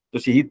 তো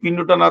সেই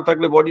হৃৎপিণ্ডটা না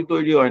থাকলে বডি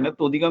তৈরি হয় না,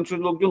 তো অধিকাংশ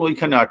লোকজন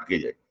ওইখানে আটকে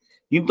যায়।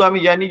 কিন্তু আমি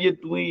জানি যে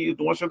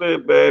তোমার সাথে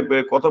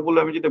কথা বলে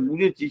আমি যেটা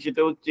বুঝেছি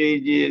সেটা হচ্ছে এই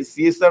যে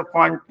সিএসআর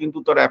ফান্ড কিন্তু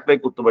তারা অ্যাপ্লাই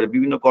করতে পারে,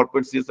 বিভিন্ন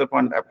কর্পোরেট সিএসআর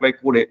ফান্ড অ্যাপ্লাই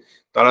করে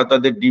তারা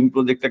তাদের ড্রিম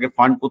প্রজেক্টটাকে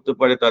ফান্ড করতে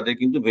পারে। তাদের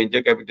কিন্তু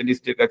ভেঞ্চার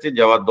ক্যাপিটালিস্টের কাছে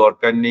যাওয়ার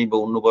দরকার নেই, বা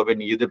অন্যভাবে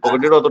নিজেদের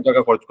পকেটের অত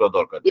টাকা খরচ করা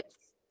দরকার নেই।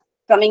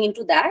 Coming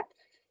into that,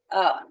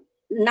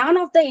 none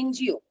of the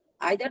NGO,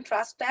 either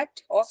Trust Act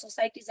or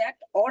Societies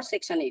Act or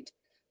Section 8,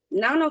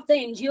 none of the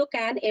NGO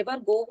can ever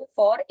go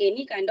for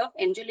any kind of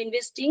angel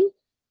investing,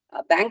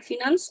 bank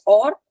finance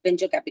or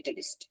venture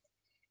capitalist.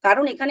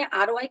 কারণ এখানে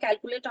ROI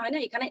calculate হয় না,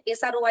 এখানে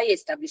SROI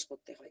establish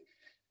করতে হয়।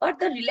 But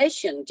the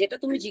relation যেটা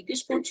তুমি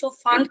জিজ্ঞেস করছো,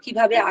 ফান্ড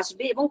কিভাবে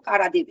আসবে এবং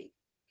কারা দেবে,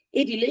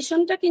 এই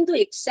রিলেশনটা কিন্তু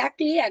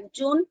এক্স্যাক্টলি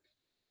একজন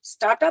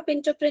স্টার্টআপ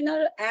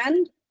এন্টারপ্রেনার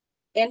অ্যান্ড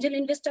এঞ্জেল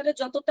ইনভেস্টারের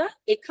যতটা,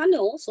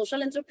 এখানেও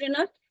social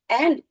entrepreneur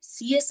and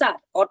CSR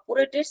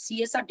কর্পোরেটের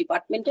CSR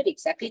ডিপার্টমেন্টের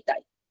এক্স্যাক্টলি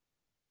তাই।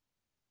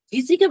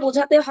 ভিসিকে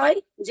বোঝাতে হয়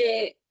যে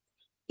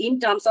in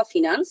terms of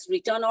finance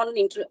return on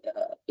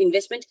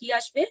investment কি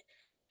আসবে,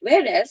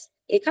 ওয়েরএজ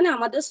এখানে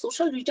আমাদের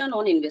সোশ্যাল রিটার্ন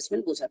অন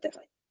ইনভেস্টমেন্ট বোঝাতে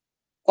হয়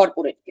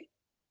কর্পোরেটকে।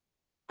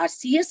 আর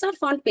সিএসআর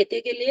ফান্ড পেতে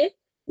গেলে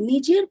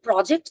নিজের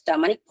প্রজেক্টটা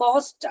মানে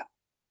কস্টটা,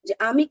 যে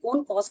আমি কোন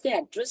কস্টকে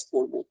অ্যাড্রেস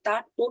করব,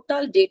 তার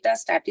টোটাল ডেটা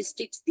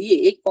স্ট্যাটিস্টিক্স দিয়ে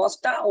এই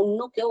কস্টটা অন্য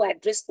কেউ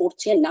অ্যাড্রেস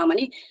করছে না,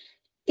 মানে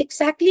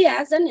exactly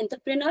as an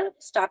entrepreneur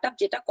startup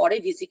যেটা করে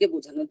ভিসিকে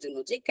বোঝানোর জন্য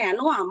যে কেন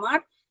আমার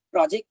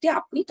প্রজেক্টে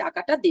আপনি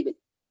টাকাটা দেবেন।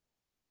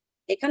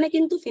 এখানে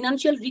কিন্তু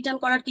ফিনান্সিয়াল রিটার্ন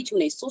করার কিছু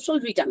নেই, সোশ্যাল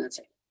রিটার্ন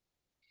আছে।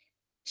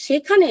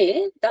 সেখানে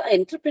the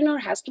entrepreneur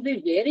has to be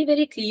very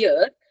very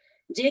clear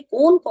যে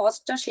কোন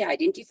কস্টটা সে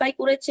আইডেন্টিফাই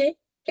করেছে,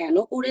 কেন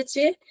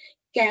করেছে,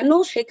 কেন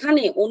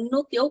সেখানে অন্য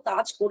কেউ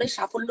কাজ করে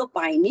সাফল্য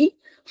পায়নি,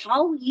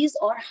 how his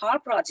or her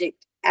project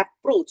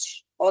approach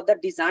or the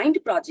designed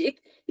project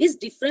is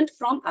different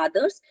from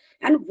others,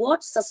 and what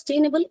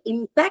sustainable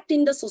impact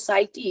in the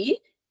society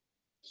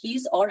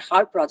his or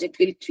her project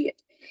will create.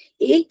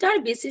 এইটার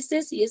বেসিসে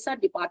সিএসআর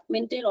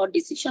ডিপার্টমেন্টের অর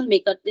ডিসিশন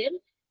মেকারদের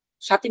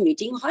সাথে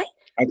মিটিং হয়,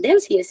 দেন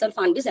CSR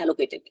fund is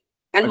allocated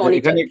and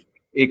monitored.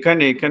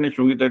 এখানে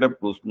সঙ্গীতা একটা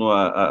প্রশ্ন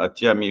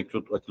আছে, আমি একটু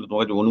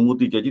তোমার কাছে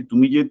অনুমতি চাইছি।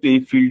 তুমি যেহেতু এই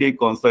ফিল্ডে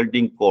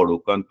কনসাল্টিং করো,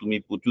 কারণ তুমি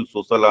প্রচুর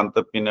সোশ্যাল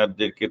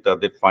এন্টারপ্রেনারদেরকে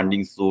তাদের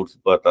ফান্ডিং সোর্স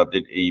বা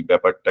তাদের এই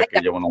ব্যাপারটাকে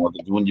যেমন আমাদের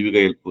জীবন জীবিকা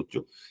হেল্প করছো,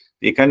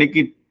 এখানে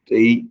কি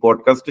এই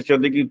পডকাস্টের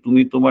সাথে কি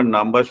তুমি তোমার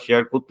নাম্বার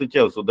শেয়ার করতে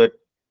চাও, সো দ্যাট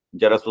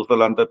যারা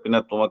সোশ্যাল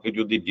এন্টারপ্রেনার তোমাকে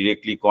যদি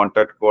ডিরেক্টলি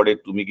কন্ট্যাক্ট করে,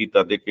 তুমি কি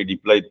তাদেরকে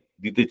রিপ্লাই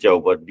দিতে চাও,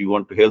 বা do you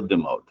want to help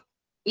them out?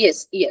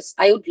 Yes,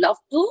 I would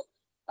love to.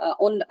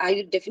 I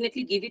will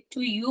definitely give it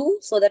to you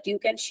so that you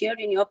can share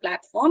in your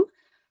platform.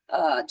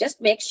 Just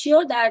make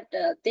sure that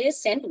they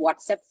send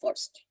WhatsApp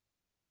first.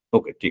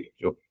 Okay, ঠিক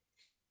আছে।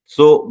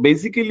 So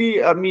basically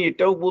আমি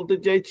এটাও বলতে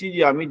চাইছি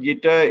যে আমি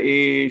যেটা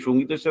এই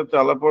সঙ্গীতের সাথে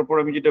আলাপ হওয়ার পর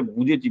আমি যেটা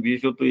বুঝেছি,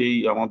 বিশেষত এই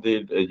আমাদের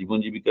জীবন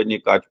জীবিকা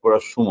নিয়ে কাজ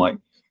করার সময়,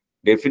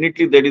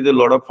 definitely that is a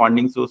lot of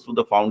funding source to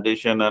the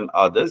foundation and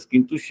others,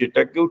 কিন্তু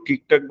সেটাকেও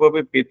ঠিকঠাক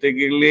ভাবে পেতে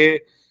গেলে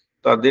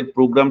তাদের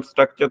প্রোগ্রাম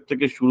স্ট্রাকচার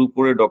থেকে শুরু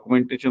করে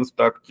ডকুমেন্টেশন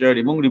স্ট্রাকচার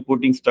এবং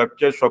রিপোর্টিং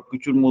স্ট্রাকচার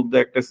সবকিছুর মধ্যে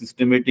একটা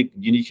সিস্টেমেটিক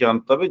জিনিস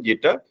আনতে হবে,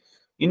 যেটা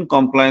in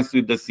compliance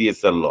with the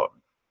CSR ল।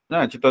 না,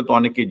 সেটা তো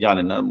অনেকেই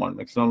জানে না,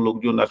 ম্যাক্সিমাম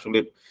লোকজন আসলে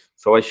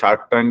সবাই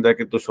শার্ক ট্যাঙ্ক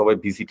দেখে, তো সবাই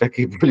ভিসিটাকে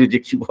বলে যে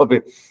কিভাবে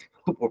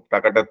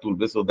টাকাটা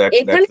তুলবে। সো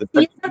এখানে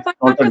সিএসআর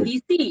পার্টনারটা দ্যাটস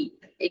ভিসি,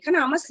 এখানে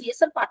আমার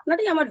সিএসআর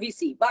পার্টনারই আমার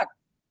VC, but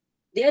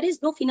there is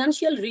no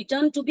financial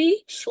return to be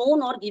shown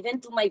or given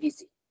to my VC.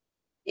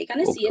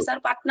 এখানে সিএসআর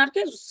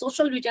পার্টনারকে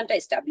সোশ্যাল রিটার্নটা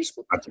এস্টাবলিশ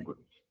করতে আচ্ছা।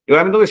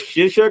 এবার আমি তোকে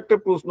শেষে একটা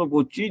প্রশ্ন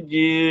করছি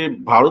যে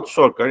ভারত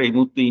সরকার এই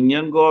মুহূর্তে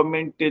ইন্ডিয়ান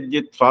গভর্নমেন্টের যে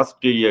থ্রাস্ট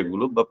এরিয়া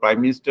গুলো বা প্রাইম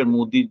মিনিস্টার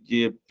মোদির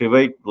যে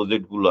ফেভারিট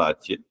প্রজেক্ট গুলো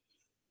আছে,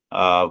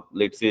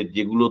 লেটস সে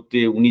যেগুলোতে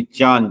উনি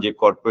চান যে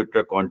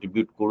কর্পোরেটরা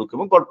কন্ট্রিবিউট করুক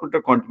এবং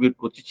কর্পোরেটরা কন্ট্রিবিউট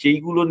করছে,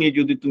 সেইগুলো নিয়ে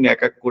যদি তুমি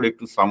এক এক করে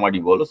একটু সামারি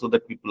বলো, সো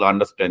দ্যাট পিপল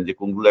আন্ডারস্ট্যান্ড যে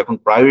কোনগুলো এখন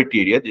প্রায়োরিটি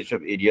এরিয়া,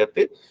 যেসব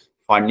এরিয়াতে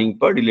ফান্ডিং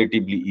পাওয়া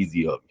রিলেটিভলি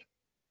ইজি হবে।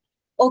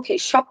 ওকে,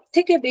 সব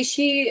থেকে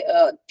বেশি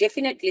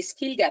definitely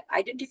skill gap,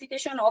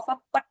 identification of a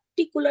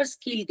particular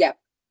skill gap,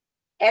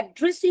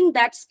 addressing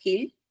that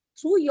skill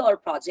through your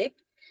project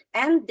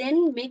and then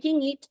making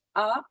it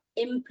a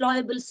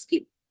employable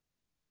skill.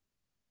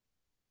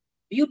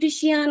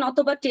 Beautician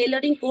অথবা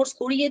টেলারিং কোর্স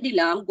করিয়ে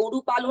দিলাম, গরু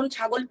পালন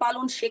ছাগল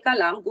পালন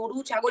শেখালাম, গরু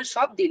ছাগল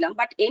সব দিলাম,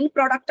 বাট এন্ড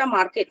প্রোডাক্টটা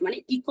মার্কেট মানে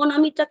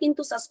ইকোনমিটা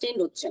কিন্তু সাস্টেইন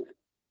হচ্ছে না।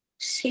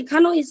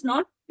 শেখানো ইজ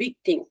নট বিগ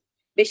থিং।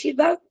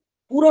 বেশিরভাগ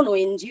পুরনো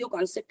এনজিও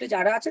কনসেপ্টে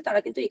যারা আছে তারা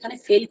কিন্তু এখানে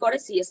ফেল করে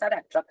সিএসআর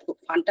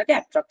ফান্ডটাকে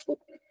অ্যাট্রাক্ট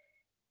করতে।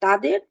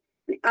 তাদের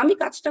আমি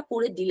কাজটা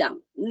করে দিলাম,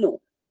 no,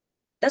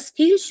 the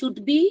skill should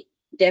be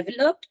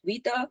developed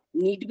with a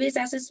need base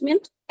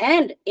assessment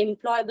and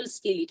employable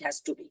skill it has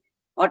to B,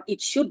 or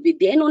it should be,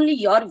 then only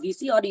your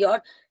VC or your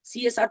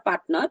CSR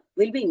partner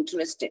will be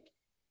interested.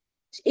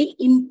 এই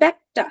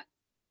ইম্প্যাক্টটা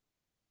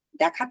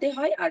দেখাতে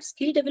হয়। আর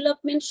skill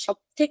development সব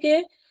থেকে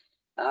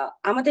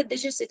আমাদের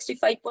দেশের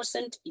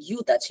 65%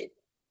 youth আছে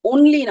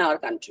only in our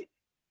country,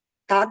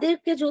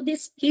 তাদেরকে যদি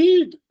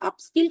স্কিলড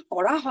আপস্কিল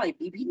করা হয়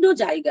বিভিন্ন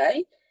জায়গায়,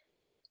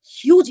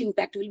 huge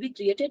impact will be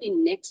created in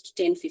next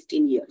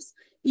 10-15 years.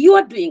 You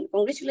are doing,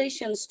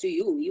 congratulations to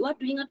you, you are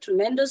doing a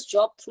tremendous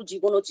job through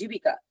Jibono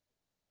Jibika.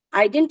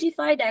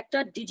 Identified একটা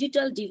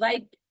digital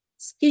divide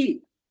skill,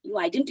 you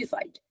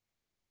identified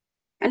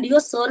and you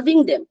are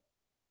serving them.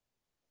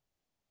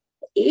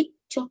 এই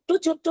ছোট্ট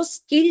ছোট্ট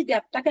skill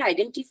গ্যাপটাকে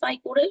identify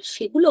করে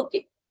সেগুলোকে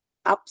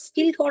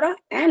upskill করা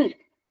and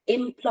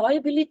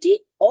employability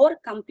or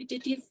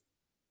competitive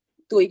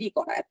তৈরি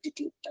করা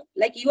অ্যাপটিটিউডটা,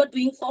 like you are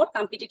doing for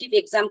competitive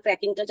exam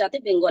ক্র্যাকিংটা, যাতে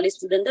বেঙ্গলি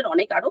স্টুডেন্টদের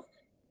অনেক আরো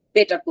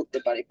বেটার করতে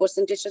পারে,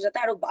 পার্সেন্টেজটা যাতে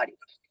আরো বাড়ে।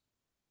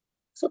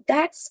 So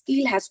that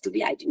skill has to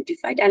be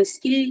identified, and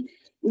skill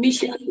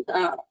mission,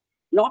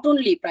 not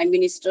only Prime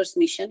Minister's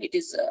mission, it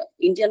is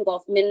Indian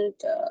government,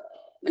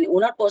 মানে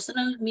ওনার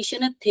পার্সোনাল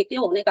মিশনের থেকে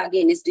অনেক আগে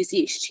এনএসডিসি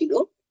এসেছিল।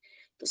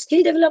 তো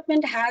skill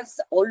development has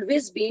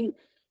always been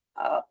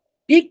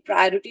big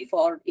priority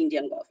for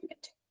Indian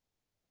government.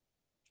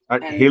 আর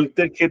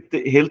হেলথের ক্ষেত্রে,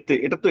 হেলথে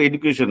এটা তো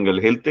এডুকেশন গেল,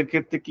 হেলথের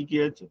ক্ষেত্রে কি কি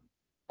আছে?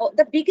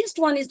 The biggest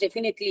one is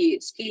definitely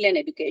skill and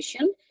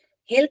education.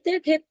 হেলথের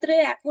ক্ষেত্রে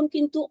এখন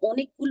কিন্তু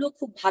অনেকগুলো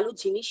খুব ভালো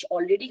জিনিস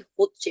অলরেডি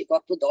হচ্ছে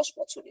গত 10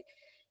 বছরে।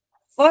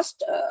 First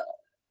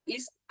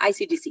is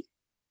ICDC,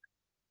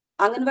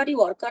 anganwadi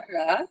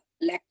ওয়ার্কাররা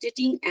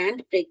lactating and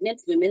pregnant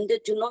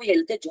উইমেনদের জন্য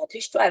হেলথের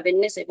যথেষ্ট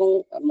অ্যাওয়ারনেস এবং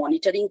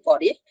মনিটরিং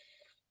করে।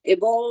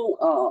 এবং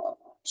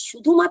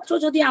শুধুমাত্র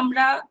যদি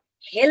আমরা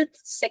হেলথ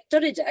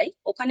সেক্টরে যাই,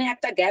 ওখানে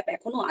একটা গ্যাপ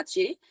এখনো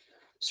আছে,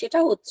 সেটা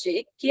হচ্ছে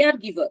কেয়ার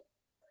গিভার।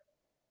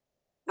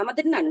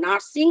 আমাদের না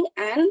নার্সিং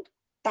অ্যান্ড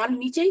তার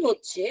নিচেই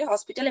হচ্ছে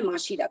হসপিটালে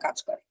মাসিরা কাজ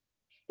করে,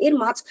 এর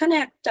মাঝখানে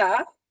একটা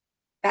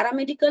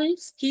প্যারামেডিক্যাল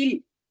স্কিল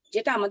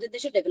যেটা আমাদের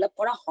দেশে ডেভেলপ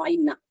করা হয়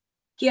না,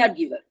 কেয়ার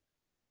গিভার,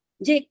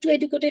 যে একটু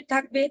এডুকেটেড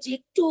থাকবে, যে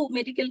একটু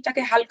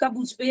মেডিকেলটাকে হালকা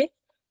বুঝবে,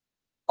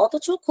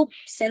 অথচ খুব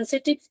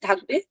সেন্সিটিভ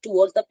থাকবে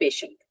টুয়ার্ডস দ্য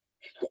পেশেন্ট।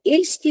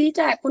 এই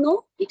স্কিলটা এখনো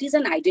it is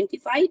an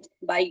identified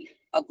by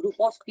a group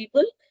of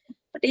people,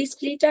 but এই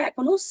স্কিলটা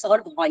এখনো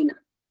সার্ভ হয় না,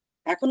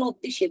 এখনো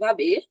অব্দি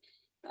সেভাবে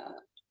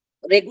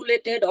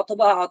রেগুলেটেড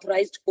অথবা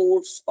অথরাইজড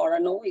কোর্স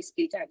করানো এই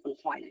স্কিলটা এখন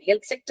হয় না।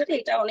 হেলথ সেক্টরে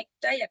এটা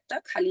অনেকটাই একটা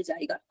খালি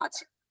জায়গা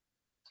আছে।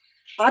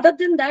 আদার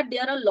দেন that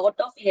there R lot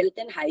of health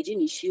and hygiene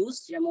issues,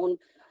 যেমন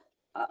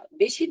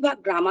বেশিরভাগ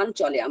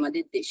গ্রামাঞ্চলে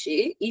আমাদের দেশে,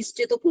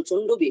 ইস্টে তো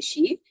প্রচন্ড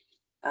বেশি,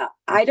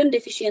 আয়রন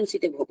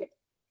ডেফিসিয়েন্সিতে ভোগে।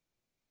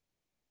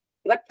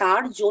 এবার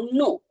তার জন্য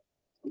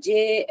যে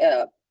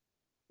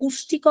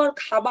পুষ্টিকর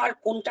খাবার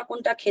কোনটা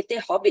কোনটা খেতে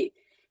হবে,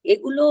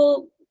 এগুলো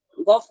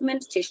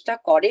গভর্নমেন্ট চেষ্টা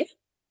করে,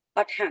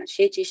 বাট হ্যাঁ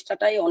সেই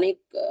চেষ্টাটাই অনেক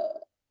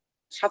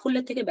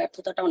সাফল্যের থেকে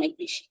ব্যর্থতাটা অনেক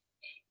বেশি।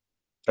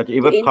 আচ্ছা,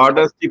 এবার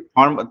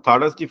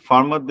থার্ড আসছি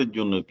ফার্মারদের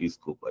জন্য কি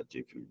স্কোপ আছে?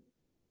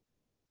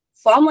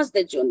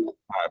 ফার্মার্সদের জন্য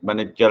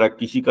মানে যারা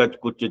কৃষিকাজ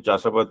করছে,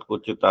 চাষাবাদ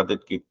করছে,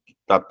 তাদেরকে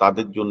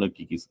তাদের জন্য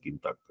কি কি স্কিম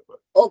থাকতে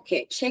পারে? ওকে,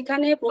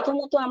 সেখানে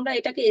প্রথমত আমরা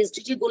এটাকে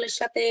এসডিজি গোলের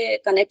সাথে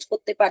কানেক্ট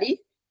করতে পারি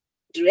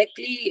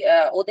ডিরেক্টলি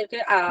ওদেরকে।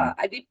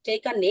 I will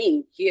take a name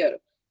here,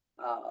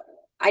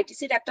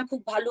 আইটিসির একটা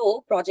খুব ভালো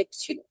প্রজেক্ট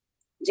ছিল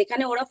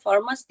যেখানে ওরা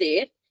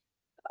ফার্মার্সদের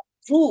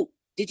through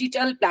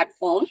digital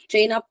platform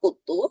train up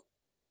করতো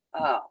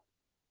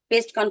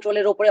পেস্ট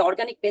কন্ট্রোলের ওপরে,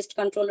 অর্গানিক পেস্ট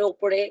কন্ট্রোলের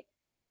ওপরে,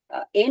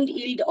 এন্ড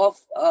ইল্ড অফ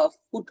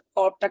ফুড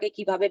কর্পটাকে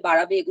কিভাবে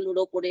বাড়াবে এগুলোর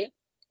ওপরে।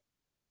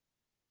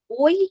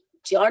 ওই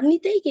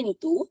জার্নিতেই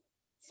কিন্তু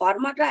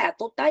ফার্মাররা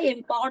এতটাই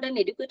এম্পাওয়ার্ড এন্ড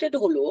এডুকেটেড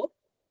হলো,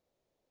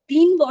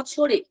 3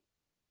 বছরে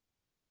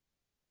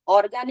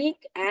অর্গানিক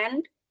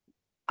অ্যান্ড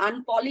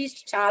আনপলিশড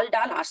চাল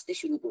ডাল আসতে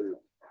শুরু করলো।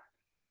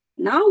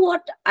 Now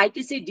what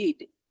ITC did,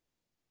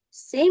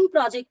 same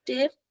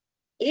প্রজেক্টের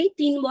এই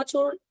 3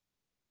 বছর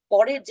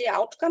পরে যে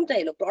আউটকামটা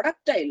এলো,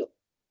 প্রোডাক্টটা এলো,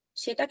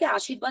 সেটাকে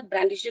আশীর্বাদ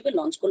ব্র্যান্ড হিসেবে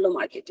লঞ্চ করলো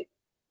মার্কেটে।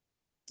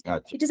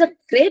 আচ্ছা, it is a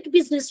great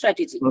business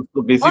strategy. তো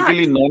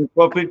basically non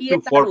profit two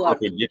for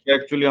profit, যেটা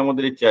অ্যাকচুয়ালি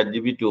আমাদের এই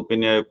চ্যাটজিপিটি ওপেন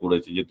এআই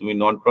করেছে, যে তুমি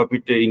নন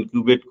প্রফিটে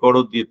ইনকিউবেট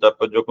করো, দিয়ে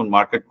তারপর যখন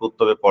মার্কেট করতে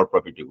হবে ফর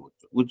প্রফিটে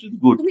করছো, হুইচ ইজ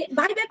গুড। তুমি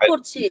বাইব্যাক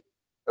করছে,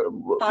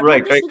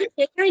 রাইট রাইট। শুধু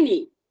শেখায়নি,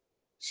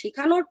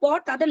 শেখানোর পর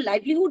তাদের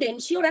লাইভলিহুড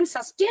এনশিওর এন্ড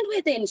সাস্টেইন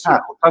ওয়েতে এনশিওর।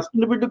 হ্যাঁ,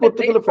 সাস্টেইনেবিলিটি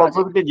করতে গেলে ফর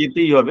প্রফিটে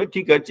যেতেই হবে,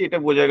 ঠিক আছে, এটা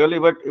বোঝা গেল।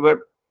 এবার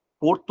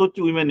ফোর্থ হচ্ছে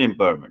উইমেন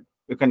এম্পাওয়ারমেন্ট,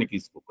 এখানে কি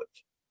স্কোপ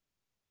আছে?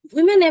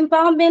 উইমেন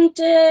এম্পাওয়ারমেন্ট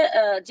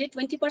যে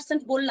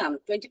 20% বললাম,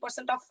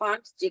 20% অফ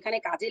ফান্ড যেখানে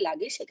কাজে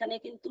লাগে, সেখানে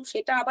কিন্তু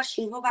সেটা আবার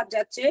সিংহভাগ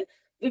যাচ্ছে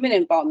উইমেন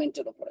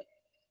এম্পাওয়ারমেন্টের উপরে।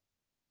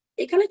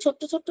 এখানে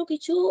ছোট্ট ছোট্ট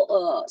কিছু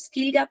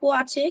স্কিল গ্যাপও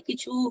আছে,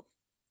 কিছু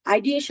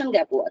আইডিয়েশন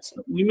গ্যাপও আছে।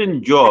 উইমেন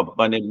জব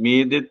মানে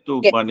মেয়েদের তো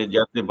মানে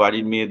যাতে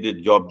বাড়ির মেয়েদের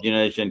জব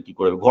জেনারেশন কি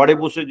করে, ঘরে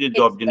বসে যে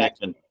জব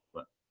জেনারেশন।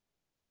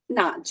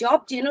 না, জব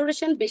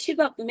জেনারেশন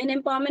বেশিরভাগ উইমেন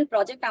এম্পাওয়ারমেন্ট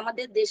প্রজেক্ট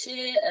আমাদের দেশে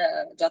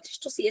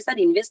যথেষ্ট সিএসআর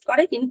ইনভেস্ট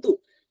করে, কিন্তু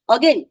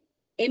again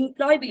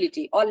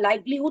employability or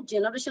livelihood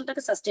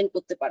জেনারেশনটাকে sustain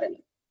করতে পারে না।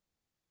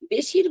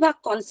 বেশিরভাগ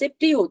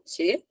কনসেপ্টই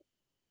হচ্ছে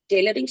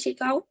টেলারিং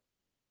শেখাও,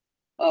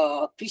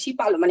 কৃষি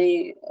পালন মানে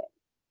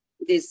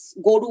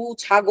গরু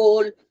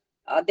ছাগল,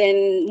 দেন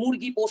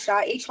মুরগি পোষা,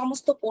 এই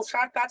সমস্ত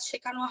পোষার কাজ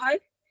শেখানো হয়,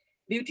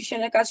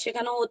 বিউটিশিয়ানের কাজ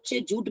শেখানো হচ্ছে,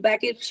 জুট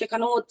ব্যাগের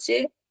শেখানো হচ্ছে,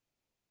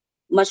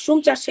 মাশরুম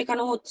চাষ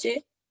শেখানো হচ্ছে।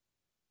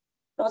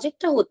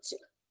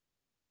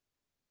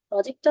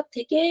 প্রজেক্টটা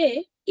থেকে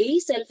এই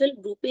সেলফ হেল্প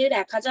গ্রুপের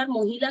 1000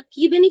 মহিলা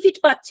কি বেনিফিট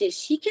পাচ্ছে,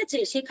 শিখেছে,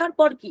 শেখার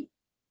পর কি।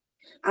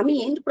 আমি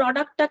এন্ড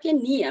প্রোডাক্টটাকে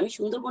নিয়ে, আমি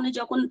সুন্দরবনে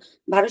যখন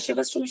ভারত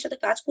সেবাশ্রমের সাথে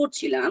কাজ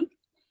করছিলাম,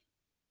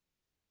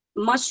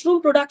 মাশরুম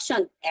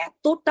প্রোডাকশন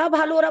এতটা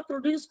ভালো ওরা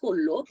প্রডিউস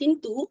করলো,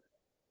 কিন্তু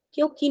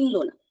কেউ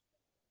কিনলো না।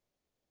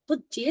 তো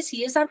যে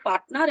সিএসআর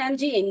পার্টনার এন্ড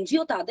যে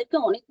এনজিও, তাদেরকে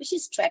অনেক বেশি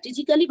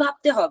স্ট্র্যাটেজিক্যালি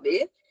ভাবতে হবে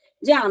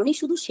যে আমি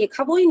শুধু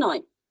শেখাবোই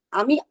নয়,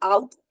 আমি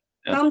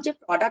আউটকাম যে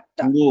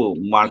প্রোডাক্টটা,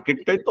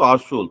 মার্কেটটাই তো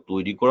আসল,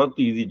 তৈরি করা তো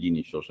ইজি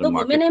জিনিস। তো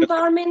উইমেন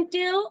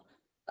এম্পাওয়ারমেন্টেও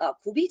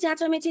খুবই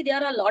চেঁচামেচি,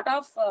 দেয়ার আর লট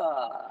অফ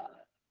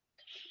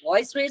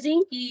ভয়েস রেজিং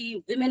কি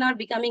women are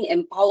becoming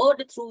empowered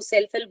through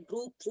self-help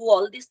group, through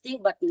all these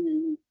things, but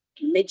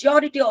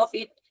majority of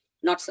it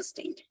not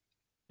sustained,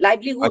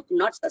 livelihood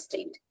not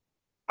sustained.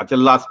 আচ্ছা,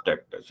 লাস্ট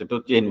একটা, সেটা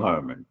হচ্ছে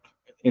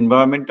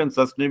এনভায়রনমেন্ট এন্ড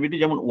সাস্টেনেবিলিটি।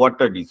 যেমন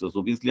ওয়াটার রিসোর্স,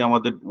 অবভিয়াসলি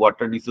আমাদের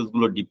water resource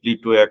গুলো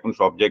ডিপ্লিট হয়ে এখন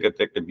সব জায়গাতে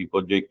একটা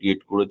বিপর্যয়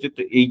ক্রিয়েট করেছে,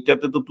 তো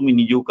এইটাতে তো তুমি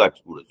নিজেও কাজ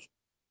করেছো।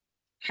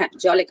 হ্যাঁ,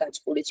 জলে কাজ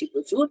করেছি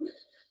প্রচুর।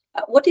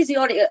 What is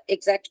your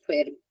exact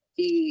query?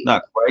 না,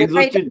 কোয়ারিজ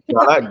হচ্ছে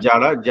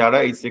যারা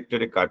এই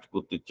সেক্টরে কাজ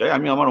করতে চায়,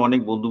 আমি আমার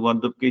অনেক বন্ধু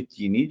বান্ধবকে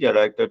চিনি যারা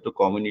একটা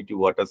কমিউনিটি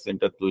ওয়াটার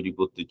সেন্টার তৈরি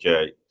করতে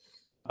চায়,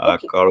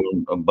 কারণ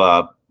বা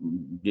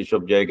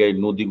যেসব জায়গায়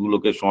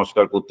নদীগুলোকে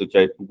সংস্কার করতে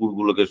চায়,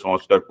 পুকুরগুলোকে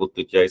সংস্কার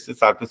করতে চায়, সে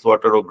সার্ফেস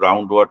ওয়াটার হোক,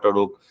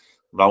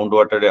 গ্রাউন্ড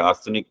ওয়াটারে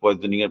আর্সেনিক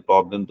পয়জনিং এর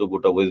প্রবলেম তো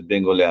গোটা ওয়েস্ট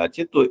বেঙ্গলে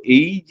আছে। তো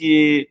এই যে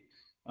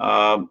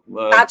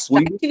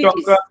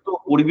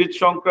পরিবেশ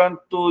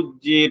সংক্রান্ত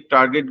যে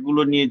টার্গেট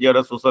গুলো নিয়ে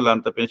যারা সোশ্যাল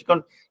এন্টারপ্রেনার,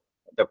 কারণ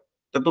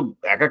তা তো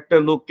এক একটা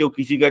লোক, কেউ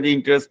কৃষিকাজে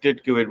ইন্টারেস্টেড,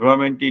 কেউ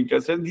এনভায়রনমেন্টে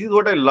interested. This is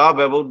what I love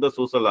about the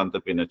social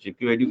entrepreneurship.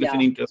 কেউ এডুকেশন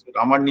ইন্টারেস্টেড,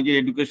 আমার নিজের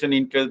এডুকেশন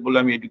ইন্টারেস্ট বলে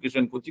আমি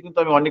এডুকেশন করছি, কিন্তু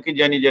আমি অনেকে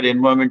জানি যারা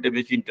এনভায়রনমেন্টে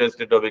বেশি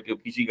ইন্টারেস্টেড হবে, কেউ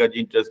কৃষিকাজে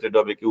ইন্টারেস্টেড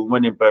হবে, কেউ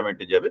উইমেন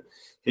এম্পাওয়ারমেন্টে যাবে।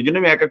 সেই জন্য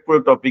আমি এক এক করে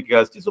টপিকে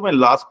আসছি। So my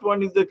last one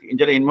is that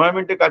যারা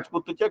এনভায়রনমেন্টে কাজ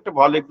করতে চায়, একটা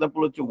ভালো এক্সাম্পল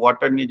হচ্ছে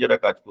ওয়াটার নিয়ে যারা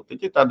কাজ করতে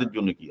চায়, তাদের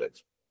জন্য কি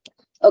আছে?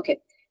 ওকে,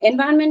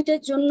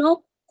 এনভায়রনমেন্টের জন্য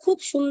খুব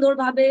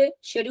সুন্দরভাবে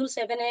শিডিউল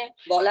 7 এ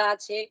বলা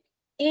আছে,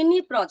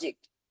 any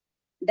project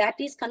that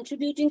is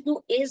contributing to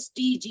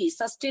SDG,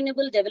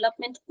 Sustainable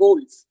Development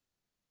Goals,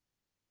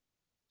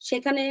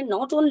 সেখানে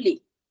নট অনলি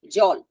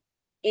জল,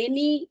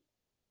 এনি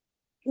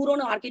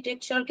পুরনো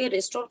আর্কিটেকচারকে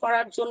রেস্টোর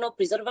করার জন্য,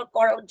 প্রিজার্ভ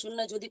করার জন্য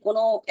যদি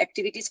কোনো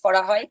অ্যাক্টিভিটিস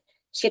করা হয়,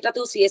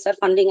 সেটাতেও সিএসআর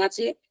ফান্ডিং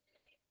আছে।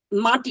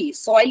 মাটি,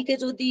 সয়েলকে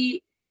যদি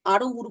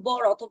আরো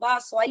উর্বর অথবা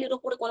সয়েলের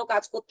উপরে কোনো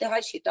কাজ করতে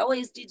হয়, সেটাও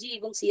এসডিজি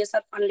এবং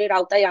সিএসআর ফান্ডের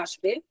আওতায়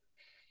আসবে।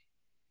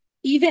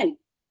 ইভেন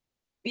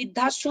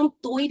বৃদ্ধাশ্রম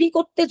তৈরি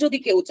করতে যদি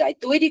কেউ চায়,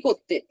 তৈরি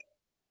করতে,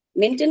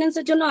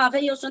 মেনটেনেন্সের জন্য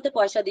আভাই যোজনাতে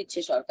পয়সা দিচ্ছে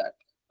সরকার,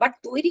 বাট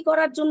তৈরি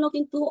করার জন্য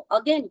কিন্তু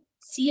অগেন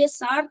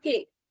সিএসআর কে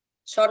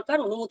সরকার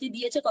অনুমতি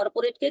দিয়েছে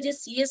কর্পোরেটকে যে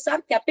সিএসআর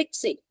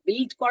ক্যাপেক্সে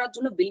বিল্ড করার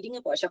জন্য বিল্ডিং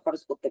এ পয়সা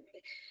খরচ করতে পারে।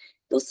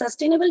 তো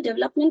সাস্টেনেবল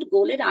ডেভেলপমেন্ট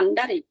গোলের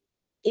আন্ডারে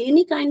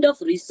any kind of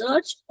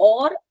research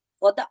or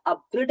for the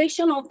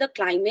upgradation of the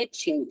climate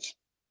change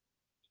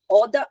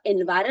or the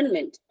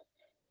environment,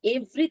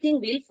 everything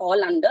will fall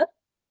under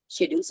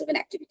Schedule 7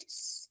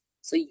 activities.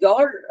 So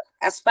your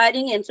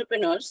aspiring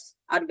entrepreneurs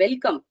are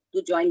welcome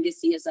to join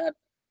this CSR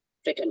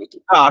fraternity.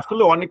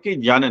 আসলে অনেকেই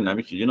জানেন,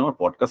 আমি সেজন্য আমার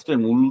পডকাস্টের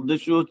মূল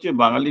উদ্দেশ্য হচ্ছে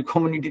বাঙালি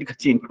কমিউনিটির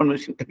কাছে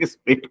ইনফরমেশনটাকে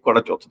স্প্রেড করা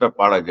যতটা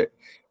পারা যায়।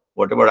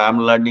 whatever I'm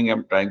learning,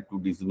 I'm trying to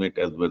disseminate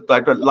as well. তো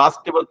একটা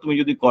লাস্ট এবার তুমি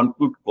যদি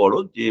কনক্লুড করো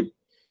যে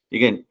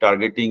এগেন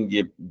টার্গেটিং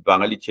যে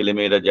বাঙালি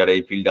ছেলেমেয়েরা যারা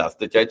এই ফিল্ডে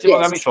আসতে চাইছে,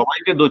 এবং আমি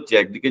সবাইকে ধরছি,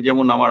 একদিকে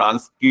যেমন আমার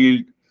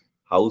আনস্কিল্ড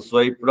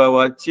হাউসওয়াইফরাও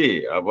আছে,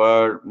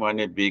 আবার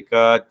মানে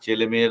বেকার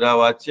ছেলেমেয়েরাও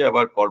আছে,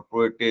 আবার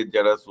কর্পোরেটে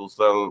যারা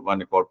সোশ্যাল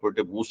মানে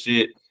কর্পোরেটে বসে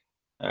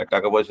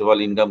টাকা পয়সা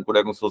ভালো ইনকাম করে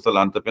এখন social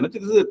entrepreneur,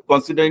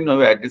 considering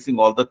addressing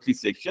all the 3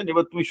 section.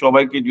 এবার তুমি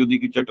সবাইকে যদি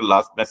কিছু একটা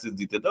লাস্ট মেসেজ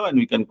দিতে দাও, and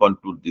we can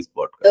conclude this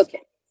podcast. Okay,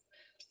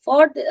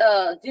 for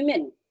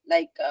women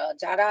like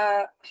যারা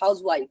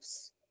হাউসওয়াইফস,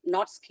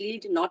 not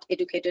skilled, not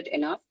educated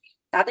enough,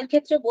 তাদের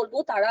ক্ষেত্রে বলবো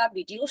তারা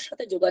ভিডিওর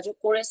সাথে যোগাযোগ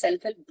করে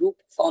সেলফ হেল্প গ্রুপ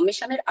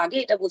ফর্মেশনের আগে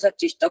এটা বোঝার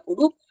চেষ্টা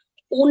করুক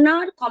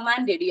ওনার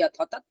কমান্ড এরিয়া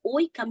অর্থাৎ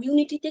ওই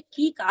কমিউনিটিতে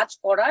কি কাজ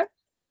করার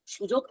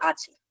সুযোগ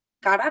আছে,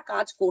 কারা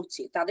কাজ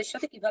করছে, তাদের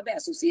সাথে কিভাবে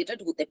অ্যাসোসিয়েটেড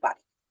হতে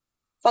পারে।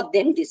 For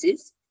them this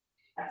is.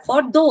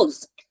 For those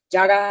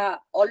যারা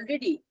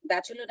অলরেডি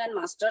ব্যাচেলর অ্যান্ড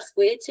মাস্টার্স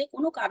হয়েছে,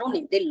 কোনো কারণে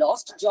দে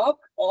lost job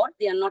or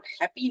they are not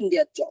happy in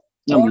their job,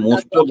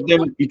 most of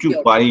them কিছু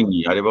পাইনি,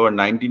 আরে বাবা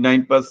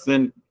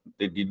 99%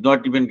 they did not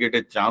even get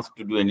a chance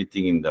to do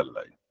anything in their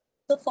life.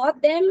 So for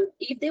them,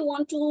 if they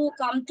want to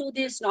come to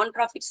this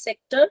non-profit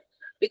sector,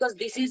 because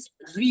this is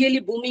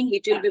really booming,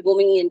 it will be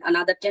booming in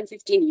another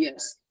 10-15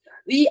 years.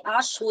 We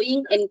are showing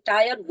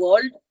entire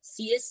world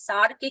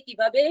CSR কে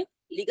কিভাবে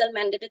legal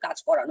ম্যান্ডেটে কাজ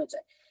করানো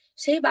যায়।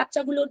 সেই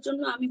বাচ্চাগুলোর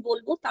জন্য আমি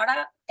বলবো তারা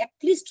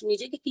অ্যাটলিস্ট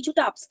নিজেকে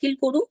কিছুটা আপস্কিল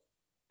করুক,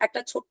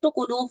 একটা ছোট্ট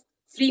কোনো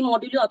ফ্রি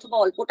মডিউলে অথবা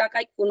অল্প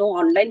টাকায় কোনো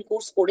অনলাইন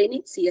কোর্স করে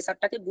নিক,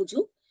 সিএসআরটাকে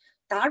বুঝুক,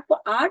 তারপর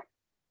আর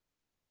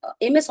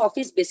এমএস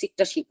অফিস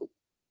বেসিকটা শিখুক।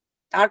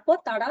 তারপর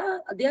তারা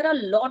দেয়ার আর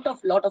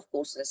lot of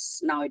courses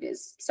নাউএডেজ,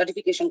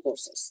 certification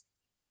courses,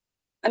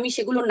 আমি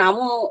সেগুলোর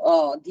নামও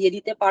দিয়ে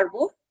দিতে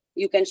পারবো,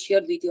 you can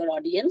share with your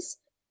audience.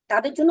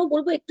 তাদের জন্য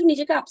বলবো একটু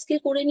নিজেকে আপস্কিল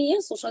করে নিয়ে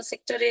সোশ্যাল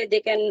সেক্টরে they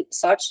can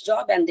search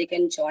job and they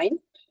can join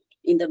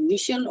in the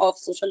mission of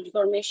social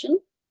reformation.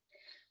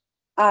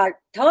 R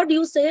third,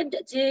 you said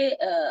যে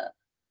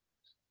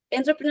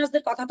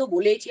এন্টারপ্রেনার্সদের কথা তো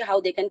বলেইছি, how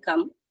they can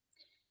come.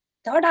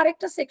 Third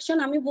আরেকটা সেকশন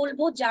আমি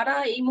বলবো যারা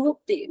এই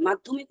মুহূর্তে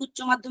মাধ্যমিক উচ্চ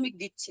মাধ্যমিক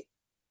দিচ্ছে,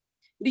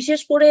 বিশেষ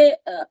করে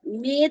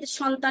মেয়ের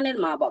সন্তানের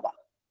মা বাবা,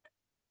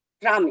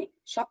 গ্রামে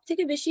সব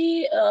থেকে বেশি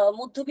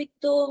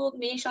মধ্যবিত্ত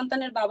মেয়ে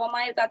সন্তানের বাবা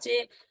মায়ের কাছে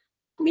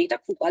মেয়েটা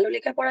খুব ভালো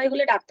লেখাপড়ায়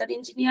হলে ডাক্তার,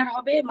 ইঞ্জিনিয়ার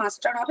হবে,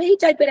 মাস্টার হবে, এই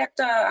টাইপের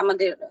একটা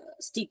আমাদের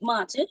স্টিগমা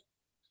আছে।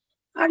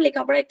 আর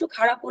লেখাপড়া একটু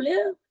খারাপ হলে,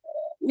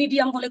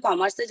 মিডিয়াম হলে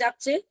কমার্সে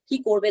যাচ্ছে, কি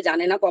করবে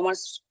জানে না,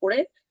 কমার্স করে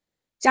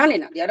জানে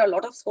না, দেয়ার আর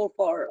lot of scope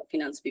for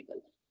finance people,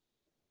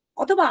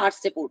 অথবা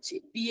আর্টসে পড়ছে,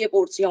 বিএ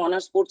পড়ছে,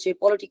 অনার্স পড়ছে,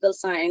 পলিটিক্যাল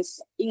সায়েন্স,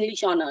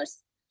 ইংলিশ অনার্স।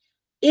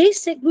 এই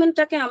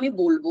সেগমেন্টটাকে আমি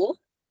বলবো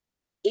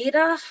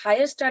এরা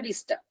হায়ার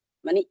স্টাডিজটা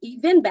মানে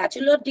ইভেন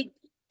ব্যাচেলর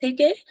ডিগ্রি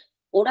থেকে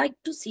ওরা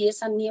একটু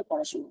সিএসআর নিয়ে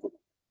পড়াশোনা করবে,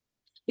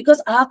 because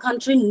our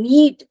country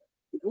need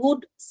good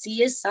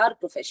CSR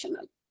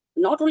professional,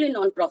 not only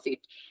non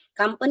profit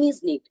companies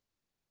need.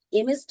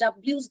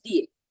 এমএসডব্লিউস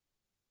দিয়ে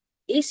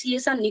এই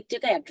সিএসআর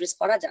নিডটাকে অ্যাড্রেস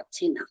করা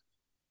যাচ্ছে না।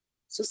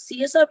 সো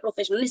সিএসআর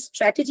প্রফেশনাল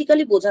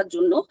স্ট্র্যাটেজিক্যালি বোঝার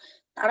জন্য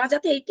তারা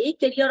যাতে এই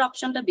ক্যারিয়ার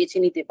অপশনটা বেছে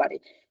নিতে পারে।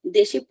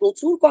 দেশে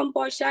প্রচুর কম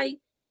পয়সায়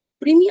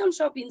প্রিমিয়াম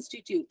সব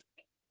ইনস্টিটিউট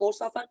কোর্স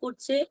অফার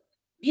করছে,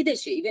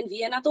 বিদেশে ইভেন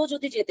ভিয়েনাতেও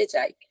যদি যেতে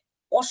চাই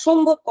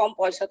অসম্ভব কম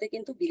পয়সাতে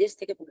কিন্তু বিদেশ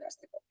থেকে পড়ে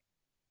আসতে পারে,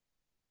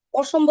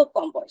 অসম্ভব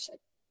কম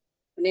পয়সায়,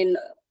 মানে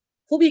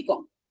খুবই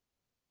কম।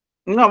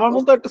 না, আমার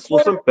মতো একটা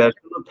সোশ্যাল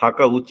প্যাশন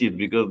থাকা উচিত,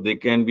 because they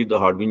can be the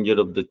harbinger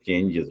of the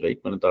changes, right?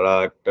 মানে তারা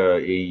একটা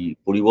এই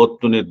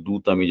পরিবর্তনের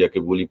দূত, আমি যাকে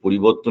বলি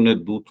পরিবর্তনের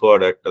দূত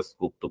হওয়ার একটা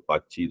স্কোপ তো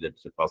পাচ্ছি,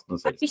 দ্যাটস এ পার্সোনাল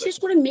স্যাটিসফ্যাকশন। বিশেষ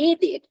করে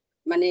মেয়েদের,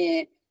 মানে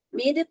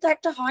মেয়েদের তো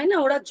একটা হয় না,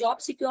 ওরা job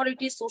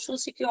security, social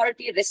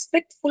security,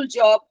 respectful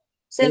job,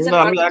 sales and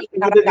marketing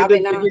তারা পাবে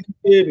না।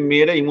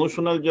 মেয়েরা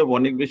ইমোশনাল জব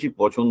অনেক বেশি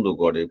পছন্দ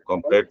করে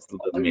compared to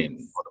the main,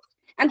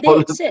 and they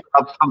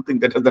excel something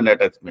that has an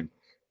attachment.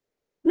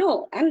 No,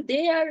 and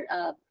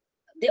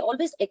they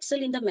always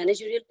excel in the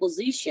managerial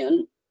position,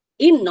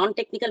 in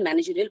non-technical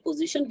managerial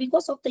position,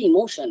 because of the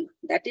emotion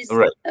that is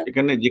right.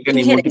 যেখানে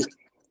emotive,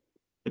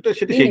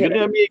 সেটা সেই জন্য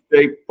আমি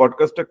এই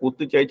পডকাস্টটা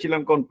করতে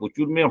চাইছিলাম, কারণ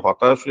প্রচুর মেয়ে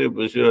হতাশ হয়ে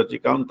বসে আছে,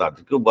 কারণ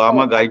তাদেরকেও বাবা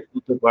মা গাইড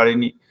করতে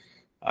পারেনি,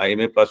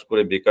 এমএ পাস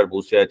করে বেকার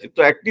বসে আছে। তো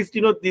at least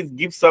this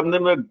give some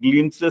them a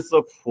glimpses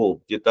of hope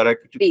যে তারা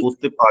কিছু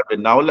করতে পারবে,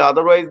 না হলে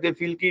আদারওয়াইজ দে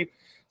ফিল কি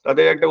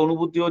তাদের একটা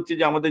অনুভূতি হচ্ছে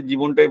যে আমাদের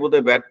জীবনটাই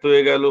বোধহয় ব্যর্থ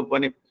হয়ে গেল।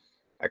 মানে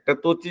একটা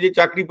তো হচ্ছে যে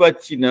চাকরি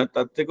পাচ্ছি না,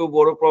 তার থেকেও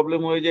বড়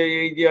প্রবলেম হয়ে যায়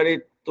এই যে আরে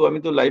তো আমি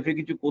তো লাইফে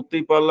কিছু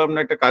করতেই পারলাম না,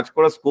 একটা কাজ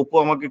করার স্কোপও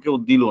আমাকে কেউ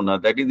দিল না।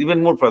 That is even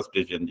more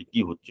frustration যে কি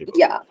হচ্ছে।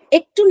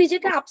 একটু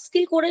নিজেকে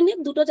আপস্কিল করে নিক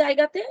দুটো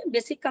জায়গাতে,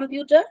 basic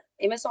computer,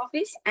 MS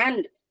office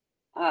and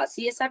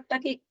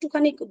সিএসআরটাকে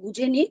একটুখানি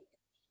বুঝে নিক,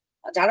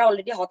 যারা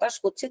অলরেডি হতাশ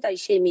করছে তাই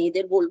সেই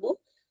মেয়েদের বলবো।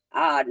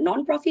 আর নন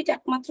প্রফিট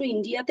একমাত্র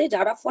ইন্ডিয়াতে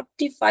যারা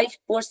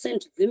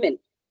 45% women,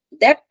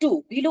 that two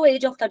below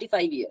age of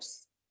 35 years,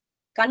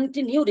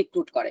 continue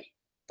recruit করে।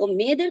 তো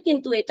মেয়েদের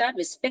কিন্তু এটা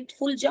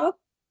রেসপেক্টফুল জব,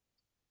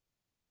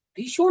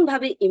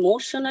 ভীষণভাবে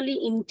ইমোশনালি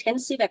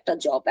ইন্টেন্সিভ একটা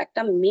জব।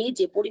 একটা মেয়ে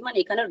যে পরিমাণ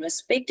এখানে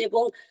রেসপেক্ট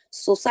এবং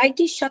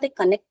সোসাইটির সাথে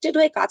কানেক্টেড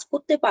হয়ে কাজ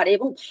করতে পারে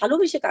এবং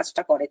ভালোবেসে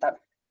কাজটা করে তারা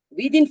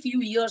within few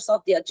years of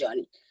their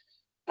journey.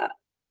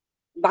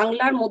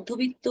 বাংলার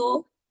মধ্যবিত্ত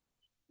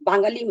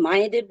বাঙালি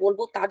মায়েদের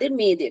বলবো, তাদের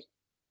মেয়েদের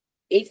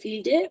এই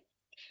ফিল্ডে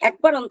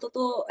একবার অন্তত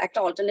একটা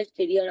অল্টারনেট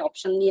কেরিয়ার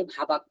অপশন নিয়ে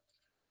ভাবা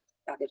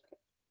তাদেরকে।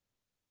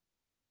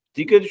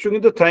 ঠিক আছে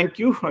সঙ্গীতা, থ্যাংক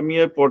ইউ। আমি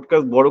আর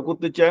পডকাস্ট বড়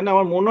করতে চাই না।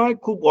 আমার মনে হয়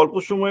খুব অল্প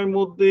সময়ের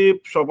মধ্যে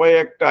সবাই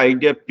একটা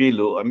আইডিয়া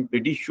পেলো। আমি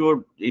প্রিটি শিওর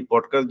এই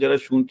পডকাস্ট যারা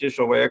শুনছে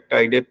সবাই একটা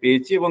আইডিয়া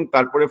পেয়েছে, এবং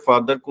তারপরে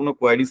ফার্দার কোনো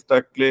কোয়ারিজ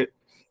থাকলে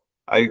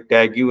I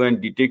tag you and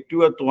detect you.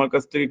 আর তোমার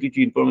কাছ থেকে কিছু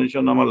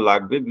ইনফরমেশন আমার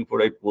লাগবে বিফোর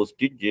আই পোস্ট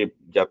ইট, যে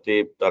যাতে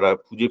তারা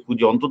খুঁজে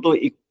খুঁজে অন্তত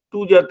একটু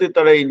যাতে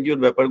তারা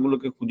এনজিওর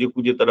ব্যাপারগুলোকে খুঁজে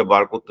খুঁজে তারা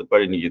বার করতে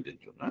পারে নিজেদের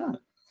জন্য। হ্যাঁ,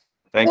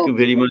 thank you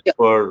very much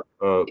for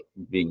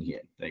being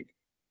here. Thank you.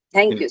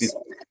 Thank you so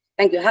much.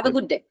 Thank you. Have a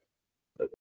good day.